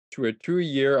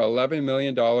 2-year, $11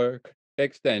 million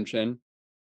extension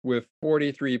with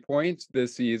 43 points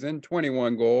this season,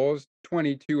 21 goals,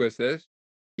 22 assists.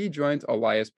 He joins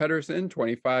Elias Pettersson,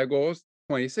 25 goals,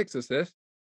 26 assists,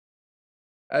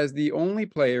 as the only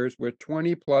players with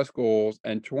 20 plus goals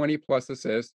and 20 plus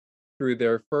assists through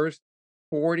their first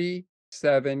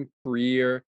 47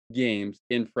 career games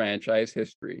in franchise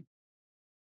history.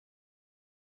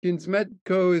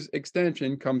 Kinsmetko's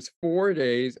extension comes 4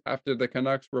 days after the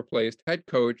Canucks replaced head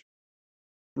coach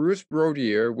Bruce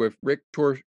Brodeer with Rick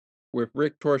Torche.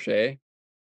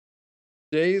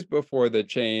 Days before the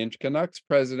change, Canucks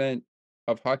president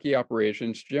of hockey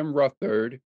operations Jim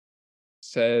Rutherford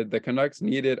said the Canucks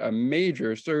needed a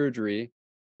major surgery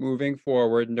moving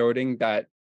forward, noting that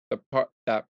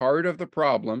that part of the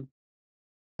problem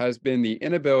has been the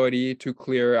inability to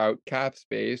clear out cap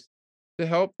space to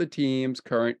help the team's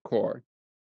current core.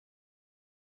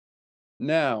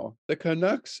 Now, the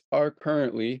Canucks are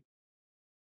currently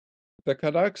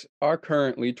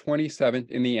 27th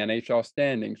in the NHL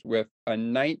standings with a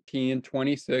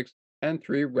 19-26-3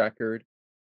 record,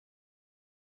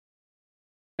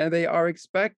 and they are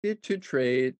expected to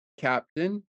trade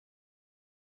captain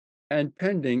and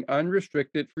pending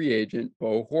unrestricted free agent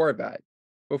Bo Horvat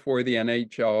before the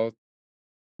NHL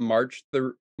March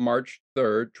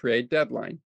 3rd trade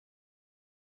deadline.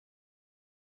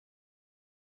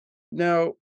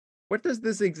 Now, what does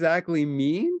this exactly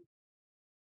mean?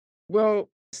 Well,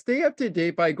 stay up to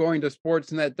date by going to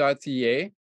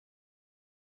sportsnet.ca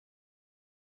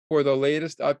for the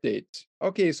latest updates.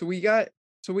 Okay, so we got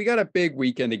a big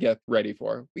weekend to get ready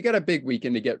for.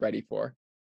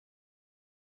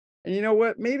 And you know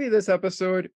what? Maybe this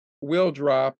episode will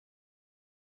drop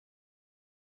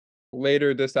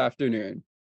later this evening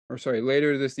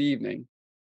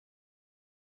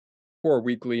for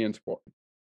Weekly in Sport.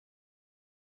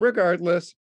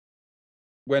 Regardless,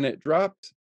 when it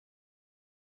drops,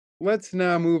 let's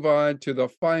now move on to the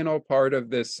final part of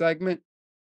this segment.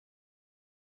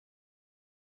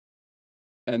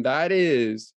 And that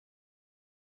is,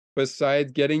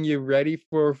 besides getting you ready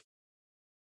for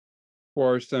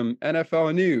some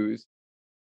NFL news,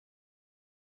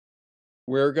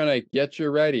 we're going to get you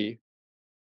ready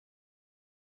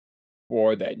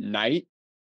for the night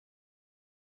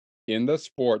in the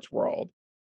sports world.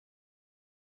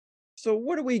 So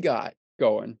what do we got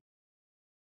going?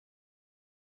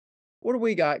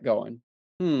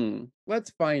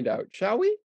 Let's find out, shall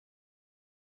we?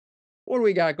 What do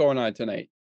we got going on tonight?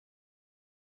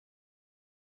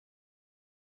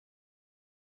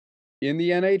 In the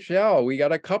NHL, we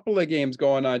got a couple of games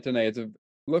going on tonight.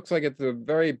 Looks like it's a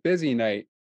very busy night,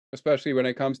 especially when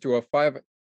it comes to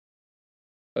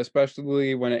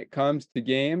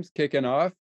games kicking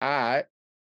off at.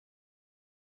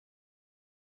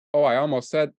 Oh, I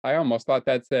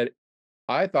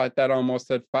thought that almost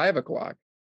said 5:00.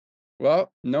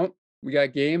 Well, nope. We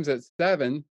got games at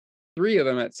 7, 3 of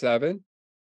them at 7.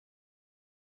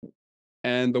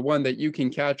 And the one that you can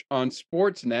catch on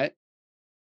Sportsnet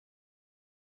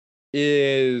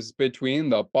is between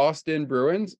the Boston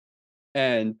Bruins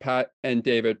and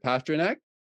David Pastrnak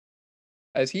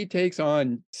as he takes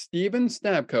on Steven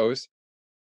Stamkos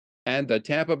and the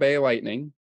Tampa Bay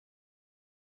Lightning.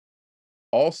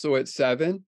 Also at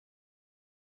 7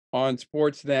 on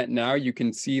Sportsnet now, you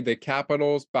can see the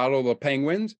Capitals battle the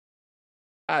Penguins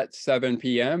at 7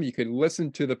 p.m. You can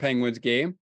listen to the Penguins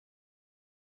game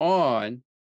on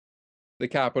the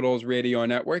Capitals radio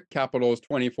network, Capitals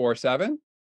 24/7.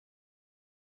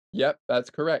 Yep, that's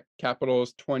correct.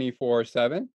 Capitals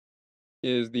 24/7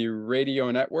 is the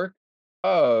radio network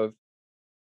of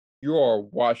your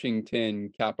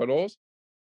Washington Capitals.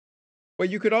 But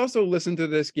you could also listen to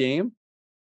this game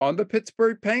on the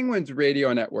Pittsburgh Penguins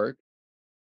radio network,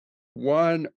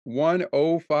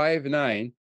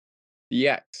 1059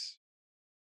 DX.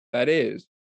 That is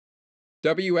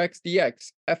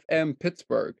WXDX FM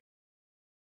Pittsburgh.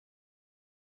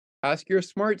 Ask your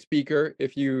smart speaker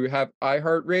if you have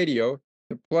iHeartRadio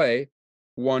to play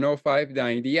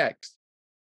 105.90X,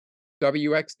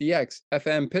 WXDX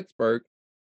FM Pittsburgh,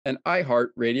 and iHeart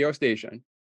radio station.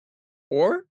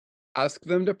 Or ask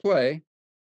them to play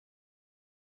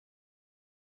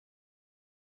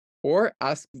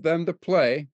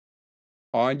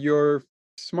on your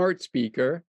smart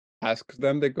speaker. Ask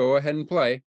them to go ahead and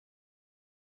play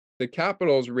the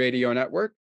Capitals radio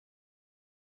network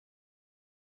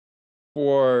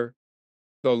for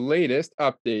the latest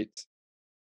updates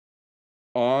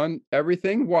on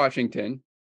everything Washington.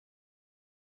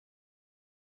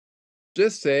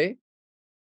 Just say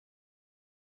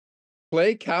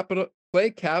play Caps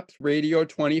radio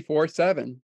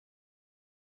 24/7.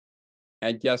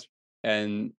 And yes,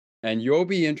 and you'll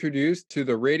be introduced to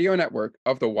the radio network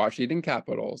of the Washington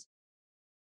Capitals.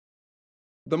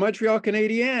 The Montreal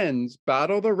Canadiens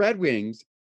battle the Red Wings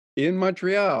in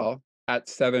Montreal at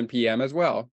 7 p.m. as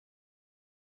well.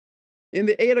 In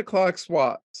the 8 o'clock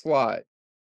slot,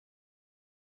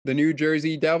 the New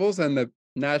Jersey Devils and the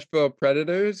Nashville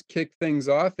Predators kick things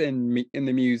off in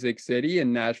the Music City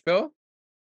in Nashville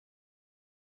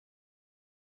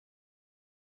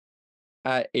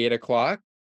at 8 o'clock.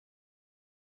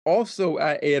 Also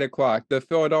at 8 o'clock, the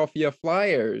Philadelphia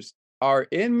Flyers are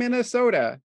in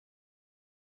Minnesota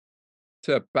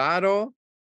to battle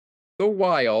the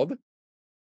Wild.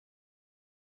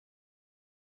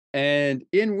 And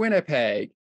in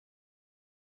Winnipeg,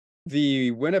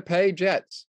 the Winnipeg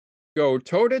Jets go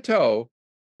toe-to-toe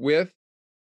with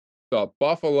the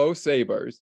Buffalo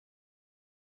Sabres.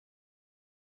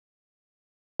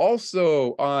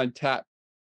 Also on tap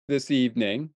this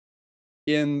evening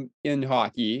in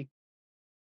hockey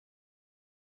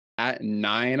at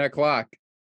 9 o'clock.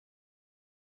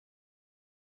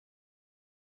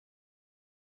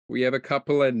 We have a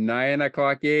couple of 9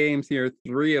 o'clock games here,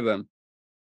 3 of them.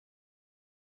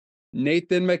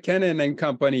 Nathan McKinnon and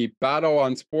company battle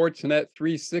on Sportsnet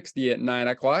 360 at 9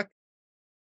 o'clock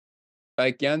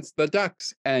against the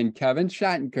Ducks and Kevin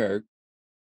Shattenkirk.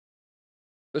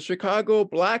 The Chicago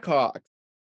Blackhawks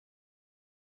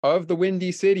of the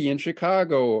Windy City in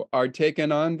Chicago are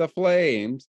taking on the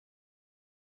Flames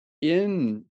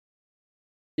in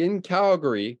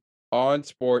Calgary on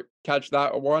catch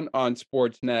that one on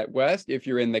Sportsnet West if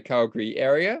you're in the Calgary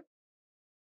area.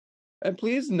 And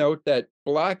please note that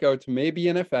blackouts may be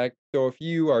in effect, so if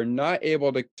you are not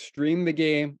able to stream the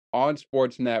game on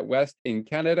Sportsnet West in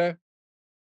Canada,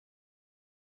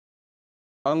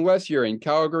 unless you're in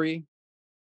Calgary,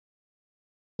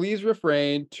 please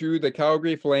refrain to the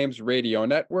Calgary Flames radio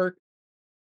network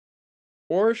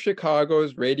or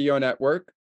Chicago's radio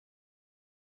network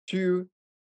to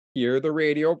hear the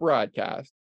radio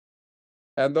broadcast.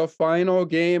 And the final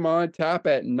game on tap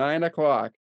at 9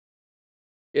 o'clock.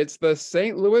 It's the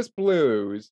St. Louis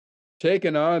Blues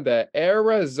taking on the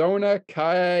Arizona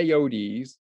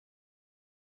Coyotes.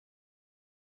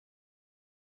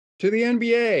 To the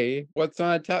NBA, what's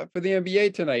on tap for the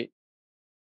NBA tonight?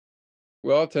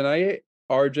 Well, tonight,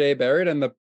 RJ Barrett and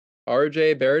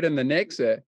the Knicks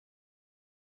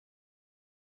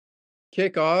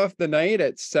kick off the night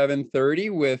at 7:30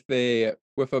 with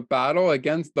a battle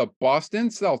against the Boston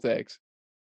Celtics.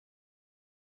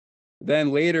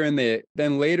 Then later in the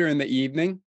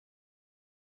evening,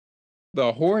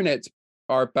 the Hornets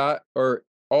are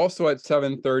also at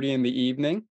 7:30 in the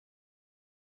evening.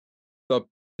 The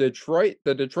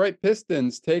Detroit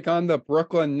Pistons take on the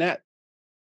Brooklyn Nets.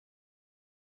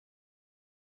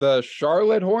 The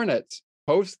Charlotte Hornets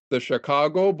host the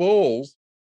Chicago Bulls.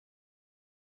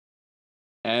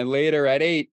 And later at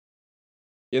 8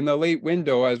 in the late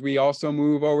window, as we also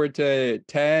move over to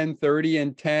 10:30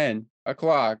 and 10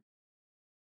 o'clock,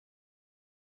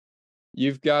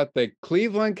 you've got the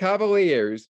Cleveland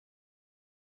Cavaliers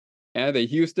and the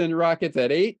Houston Rockets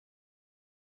at 8.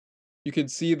 You can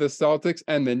see the Celtics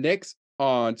and the Knicks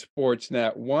on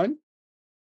Sportsnet 1.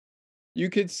 You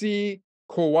could see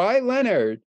Kawhi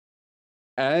Leonard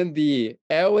and the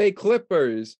LA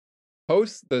Clippers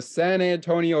host the San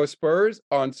Antonio Spurs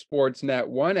on Sportsnet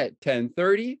 1 at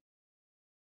 10:30.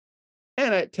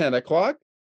 And at 10 o'clock,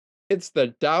 it's the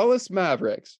Dallas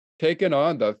Mavericks taking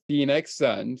on the Phoenix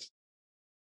Suns.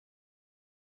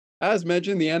 As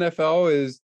mentioned, the NFL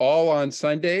is all on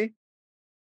Sunday.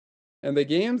 And the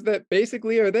games that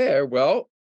basically are there,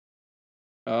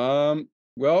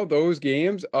 those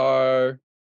games are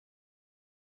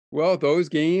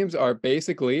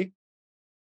basically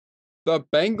the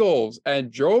Bengals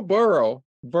and Joe Burrow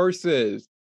versus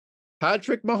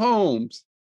Patrick Mahomes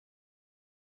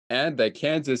and the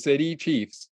Kansas City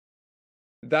Chiefs.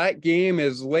 That game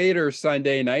is later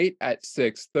Sunday night at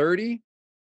 6:30.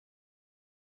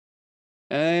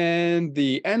 And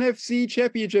the NFC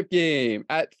Championship game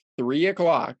at 3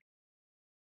 o'clock.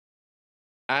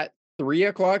 At 3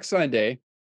 o'clock Sunday.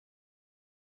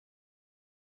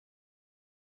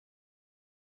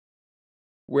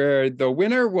 Where the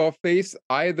winner will face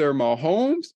either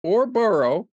Mahomes or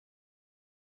Burrow.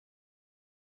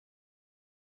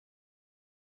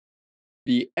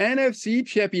 The NFC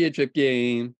Championship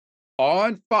game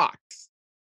on Fox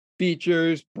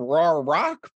features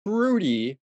Brock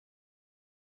Purdy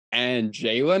and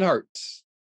Jalen Hurts.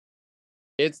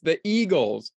 It's the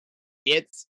Eagles.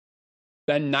 It's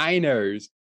the Niners.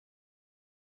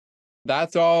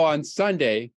 That's all on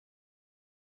Sunday.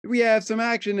 We have some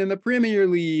action in the Premier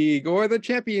League or the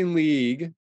Champion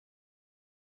League.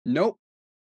 Nope.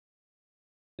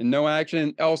 And no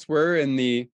action elsewhere in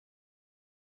the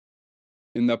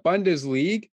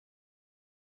Bundesliga.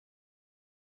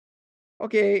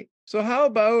 Okay, so how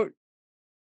about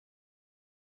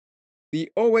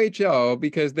the OHL,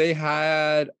 because they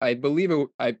had, I believe,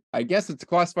 I guess it's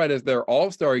classified as their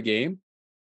all-star game.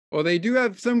 Well, they do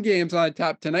have some games on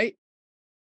tap tonight.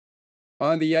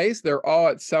 On the ice, they're all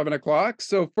at 7 o'clock.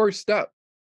 So first up,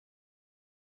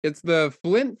 it's the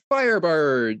Flint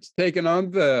Firebirds taking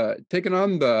on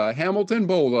the Hamilton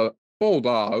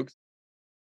Bulldogs.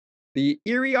 The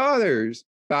Erie Otters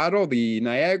battle the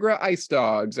Niagara Ice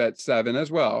Dogs at 7 as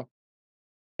well.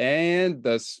 And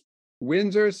the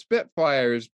Windsor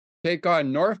Spitfires take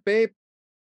on North Bay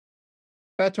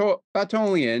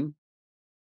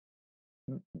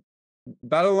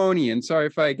Babylonian. Sorry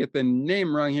if I get the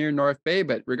name wrong here, North Bay,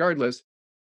 but regardless,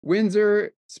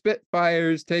 Windsor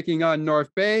Spitfires taking on North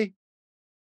Bay.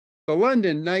 The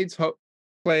London Knights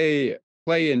play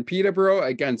in Peterborough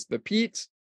against the Petes.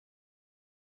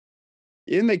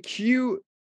 In the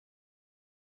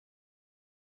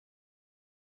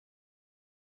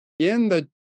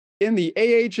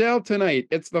AHL tonight,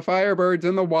 it's the Firebirds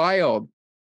and the Wild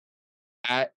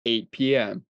at 8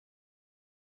 p.m.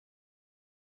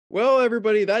 Well,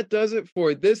 everybody, that does it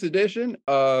for this edition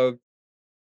of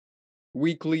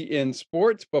Weekly in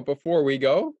Sports. But before we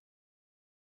go,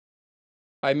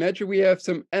 I mentioned we have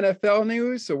some NFL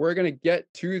news, so we're going to get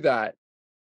to that.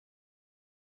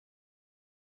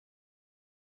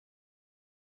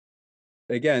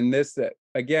 Again,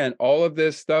 all of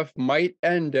this stuff might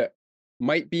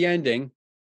be ending.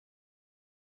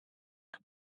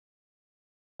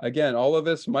 Again, all of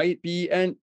this might be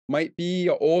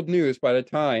old news by the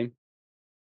time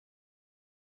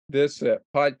this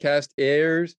podcast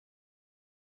airs.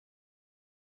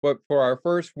 But for our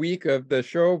first week of the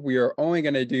show, we are only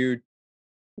going to do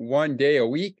 1 day a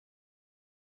week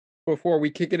before we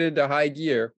kick it into high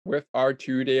gear with our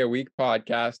 2-day-a-week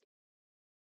podcast.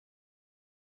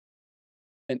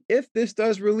 And if this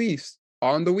does release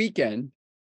on the weekend,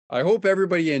 I hope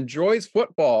everybody enjoys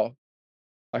football.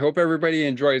 I hope everybody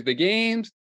enjoys the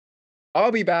games.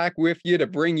 I'll be back with you to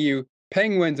bring you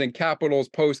Penguins and Capitals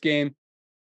postgame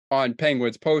on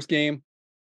Penguins postgame.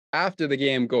 After the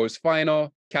game goes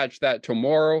final, catch that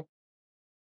tomorrow.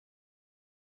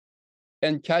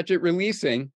 And catch it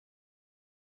releasing.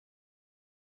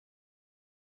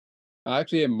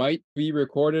 Actually, it might be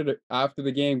recorded after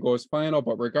the game goes final,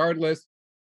 but regardless,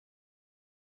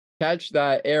 catch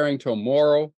that airing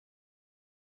tomorrow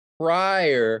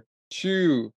prior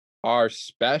to our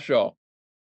special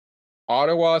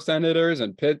Ottawa Senators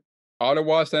and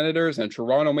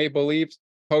Toronto Maple Leafs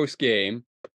post game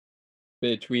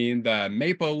between the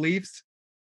Maple Leafs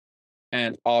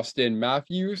and Austin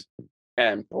Matthews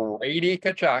and Brady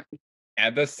Tkachuk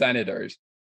and the Senators.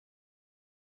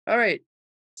 All right,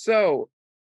 so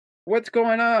what's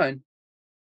going on?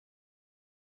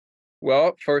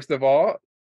 Well, first of all,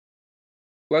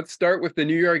 let's start with the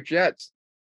New York Jets.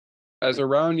 As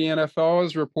Around the NFL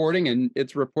is reporting, and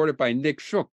it's reported by Nick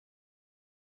Shook,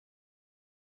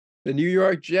 the New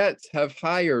York Jets have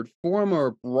hired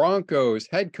former Broncos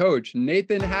head coach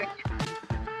Nathan Hackett.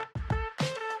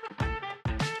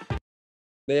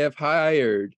 They have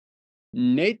hired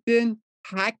Nathan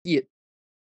Hackett.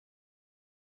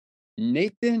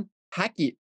 They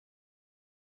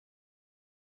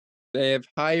have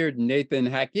hired Nathan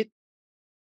Hackett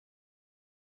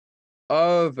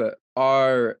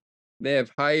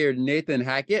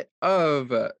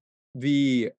of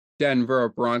the Denver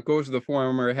Broncos, the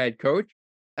former head coach,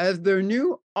 as their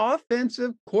new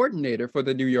offensive coordinator for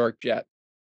the New York Jets.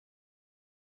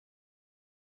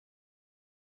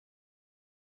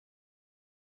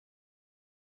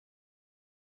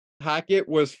 Hackett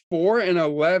was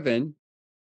 4-11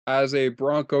 as a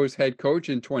Broncos head coach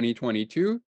in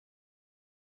 2022.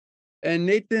 And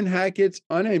Nathan Hackett's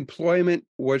unemployment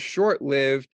was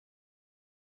short-lived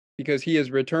because he is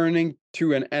returning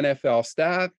to an NFL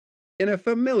staff in a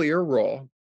familiar role.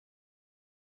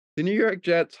 The New York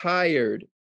Jets hired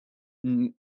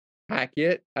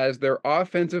Hackett as their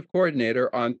offensive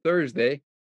coordinator on Thursday.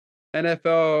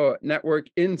 NFL Network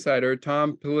insider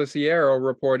Tom Pelissero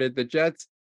reported the Jets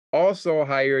also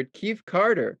hired Keith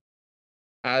Carter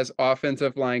as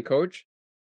offensive line coach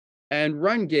and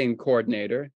run game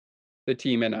coordinator, the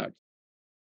team announced.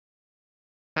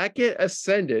 Hackett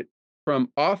ascended from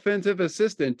offensive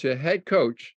assistant to head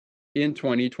coach in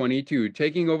 2022,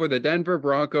 taking over the Denver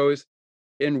Broncos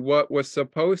in what was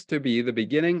supposed to be the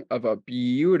beginning of a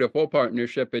beautiful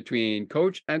partnership between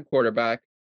coach and quarterback.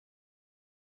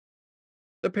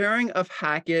 The pairing of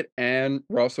Hackett and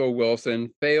Russell Wilson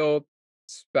failed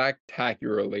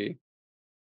spectacularly,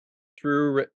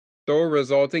 through though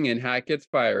resulting in Hackett's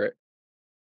fire,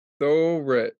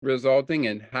 resulting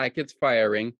in Hackett's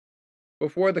firing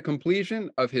before the completion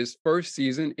of his first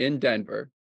season in Denver.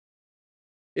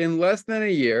 In less than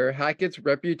a year, Hackett's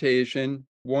reputation,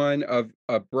 one of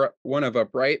a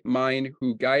bright mind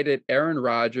who guided Aaron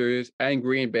Rodgers and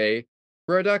Green Bay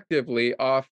productively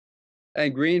off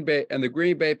and the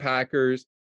Green Bay Packers'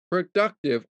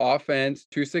 productive offense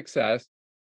to success,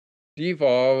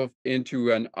 devolved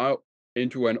into an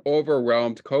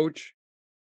overwhelmed coach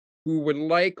who would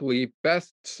likely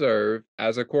best serve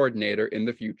as a coordinator in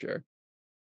the future.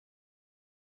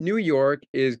 New York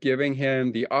is giving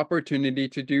him the opportunity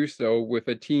to do so with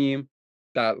a team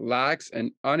that lacks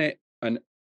an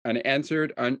answer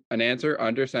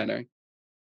under center.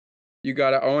 You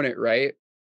got to own it, right?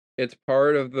 It's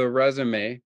part of the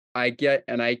resume. I get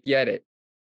it.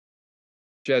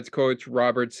 Jets coach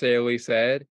Robert Saleh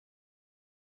said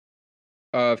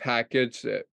of Hackett's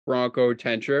Bronco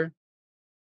tenure.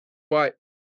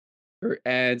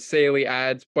 And Saleh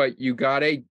adds, but you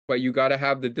gotta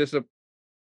have the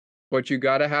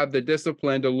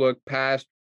discipline to look past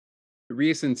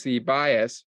recency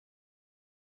bias.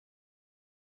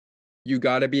 You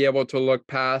got to be able to look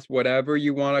past whatever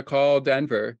you want to call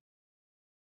Denver.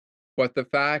 But the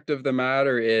fact of the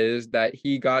matter is that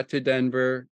he got to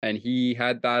Denver and he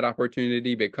had that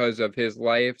opportunity because of his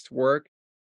life's work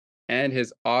and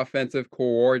his offensive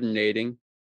coordinating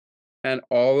and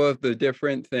all of the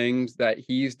different things that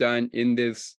he's done in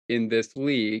this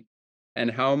league,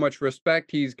 and how much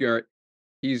respect he's garnered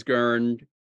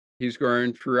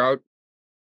throughout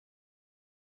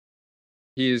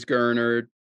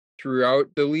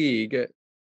the league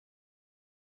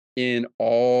in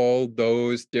all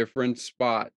those different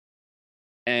spots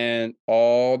and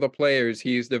all the players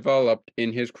he's developed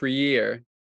in his career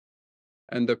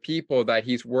and the people that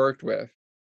he's worked with.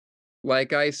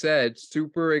 Like I said,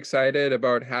 super excited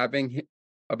about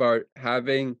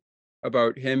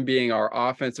him being our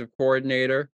offensive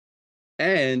coordinator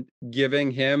and giving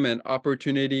him an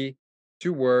opportunity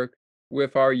to work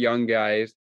with our young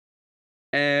guys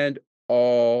and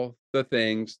all the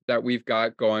things that we've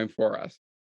got going for us.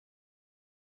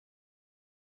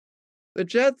 The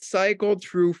Jets cycled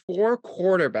through 4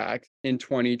 quarterbacks in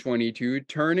 2022,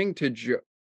 turning to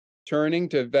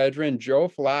veteran Joe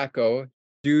Flacco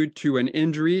due to an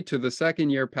injury to the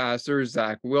second-year passer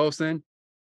Zach Wilson,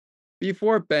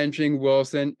 before benching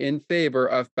Wilson in favor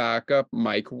of backup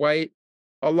Mike White.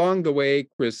 Along the way,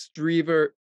 Chris Streveler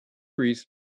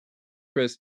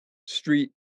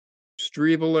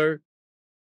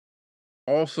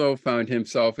also found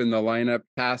himself in the lineup,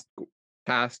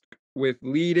 tasked with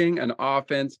leading an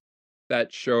offense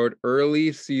that showed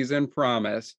early season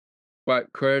promise,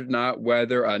 but could not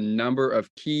weather a number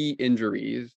of key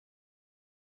injuries.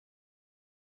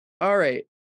 All right.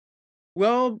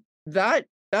 Well,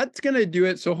 that's going to do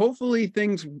it. So hopefully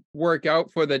things work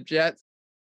out for the Jets.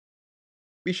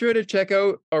 Be sure to check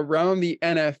out Around the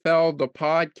NFL, the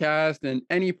podcast, and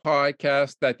any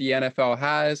podcast that the NFL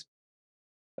has,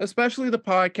 especially the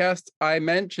podcasts I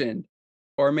mentioned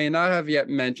or may not have yet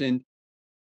mentioned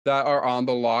that are on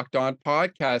the Locked On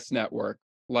Podcast Network,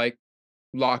 like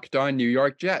Locked On New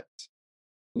York Jets,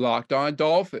 Locked On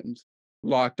Dolphins,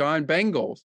 Locked On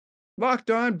Bengals,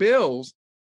 Locked On Bills,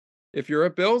 if you're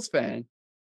a Bills fan,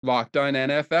 Locked On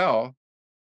NFL,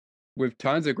 with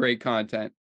tons of great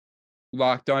content,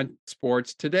 Locked On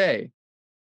Sports Today,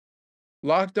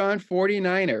 Locked On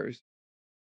 49ers,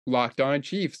 Locked On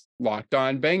Chiefs, Locked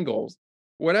On Bengals,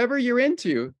 whatever you're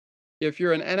into, if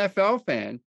you're an NFL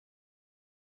fan,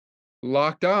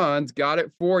 Locked On's got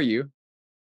it for you.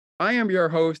 I am your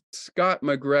host, Scott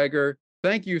McGregor.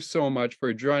 Thank you so much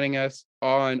for joining us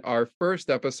on our first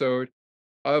episode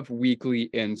of Weekly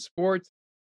in Sports.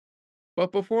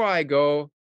 But before I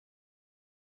go,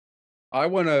 I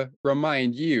want to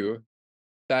remind you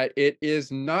that it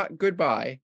is not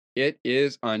goodbye, it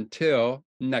is until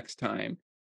next time.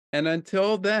 And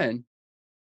until then,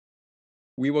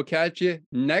 we will catch you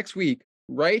next week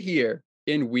right here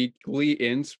in Weekly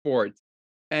in Sports.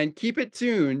 And keep it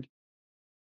tuned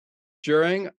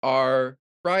during our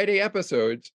Friday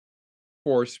episodes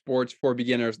for Sports for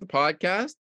Beginners, the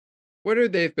podcast, whether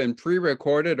they've been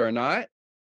pre-recorded or not,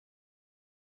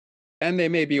 and they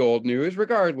may be old news,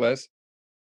 regardless.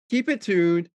 Keep it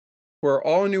tuned for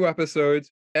all new episodes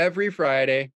every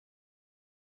Friday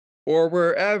or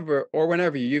wherever or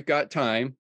whenever you've got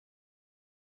time,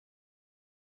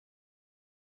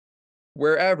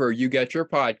 wherever you get your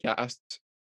podcasts.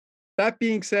 That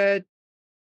being said,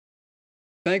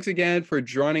 thanks again for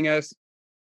joining us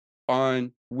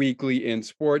on Weekly in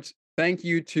Sports. Thank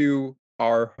you to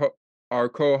our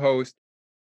co-host,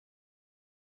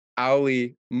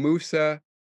 Ali Moosa,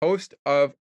 host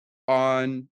of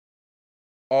On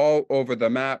All Over the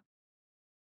Map,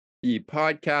 the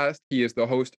podcast. He is the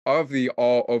host of the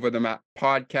All Over the Map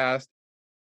podcast.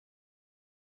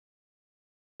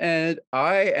 And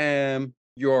I am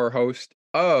your host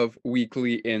of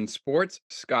Weekly in Sports,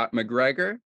 Scott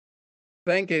McGregor.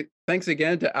 Thanks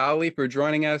again to Ali for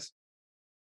joining us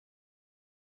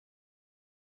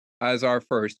as our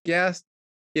first guest.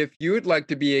 If you would like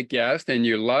to be a guest and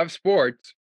you love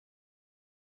sports,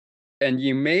 and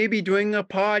you may be doing a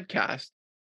podcast,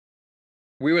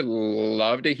 we would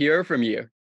love to hear from you.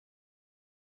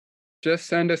 Just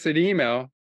send us an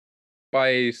email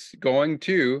by going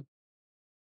to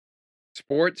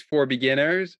Sports for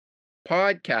Beginners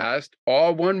podcast,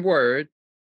 all one word,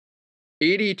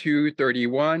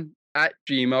 8231 at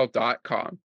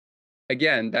gmail.com.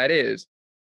 Again, that is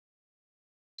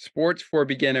Sports for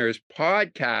Beginners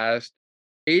podcast,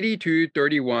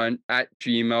 8231 at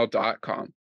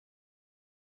gmail.com.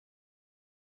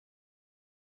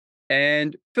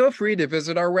 And feel free to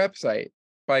visit our website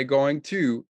by going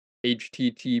to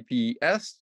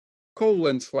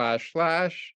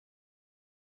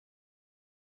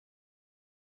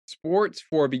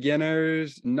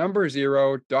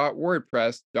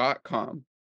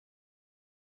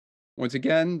Once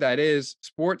again, that is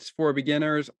Sports for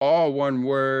Beginners, all one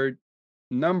word,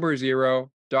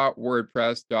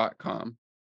 0.wordpress.com.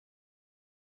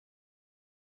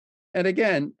 And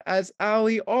again, as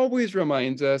Ali always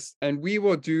reminds us, and we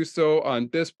will do so on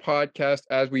this podcast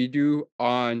as we do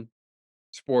on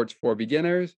Sports for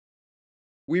Beginners,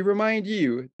 we remind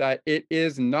you that it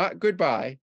is not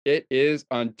goodbye, it is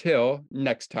until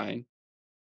next time.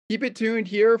 Keep it tuned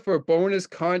here for bonus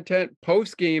content,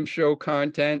 post-game show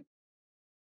content,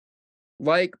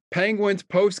 like Penguins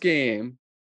post-game,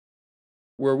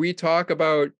 where we talk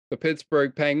about the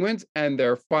Pittsburgh Penguins and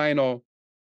their final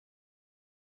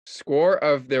score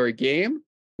of their game.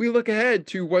 We look ahead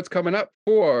to what's coming up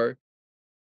for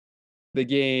the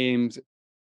games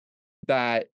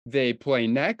that they play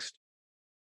next,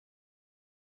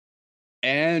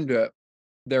 and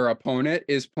their opponent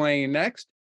is playing next.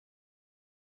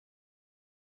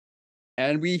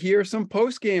 And we hear some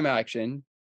post-game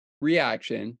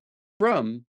reaction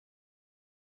from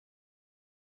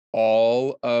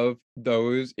all of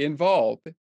those involved.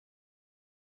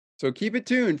 So keep it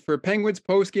tuned for Penguins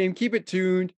postgame. Keep it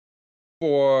tuned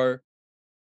for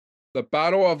the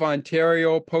Battle of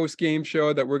Ontario postgame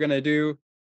show that we're going to do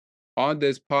on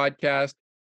this podcast.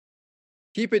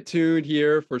 Keep it tuned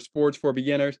here for Sports for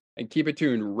Beginners, and keep it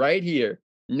tuned right here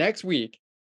next week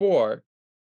for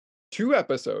 2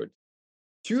 episodes,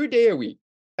 2-day-a-week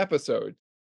episodes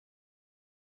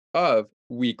of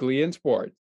Weekly in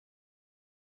Sports.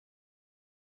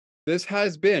 This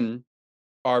has been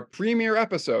our premiere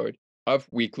episode of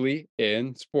Weekly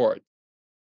in Sports.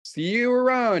 See you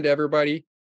around, everybody.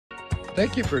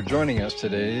 Thank you for joining us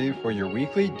today for your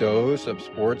weekly dose of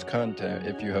sports content.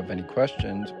 If you have any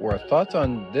questions or thoughts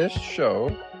on this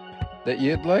show that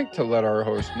you'd like to let our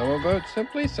host know about,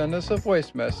 simply send us a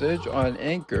voice message on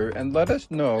Anchor and let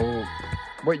us know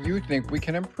what you think we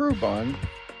can improve on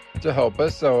to help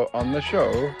us out on the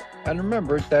show. And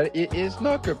remember that it is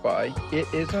not goodbye,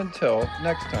 it is until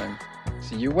next time.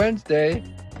 See you Wednesday.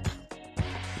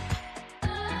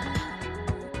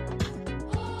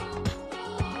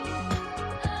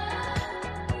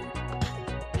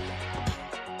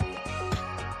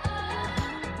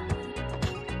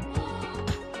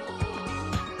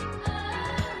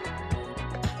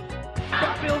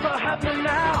 Bills are happening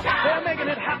now. They're making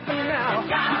it happen now.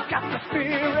 You've got the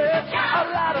spirit,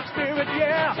 a lot of spirit,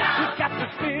 yeah. You've got the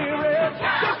spirit.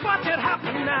 Just watch it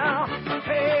happen now.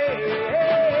 Hey.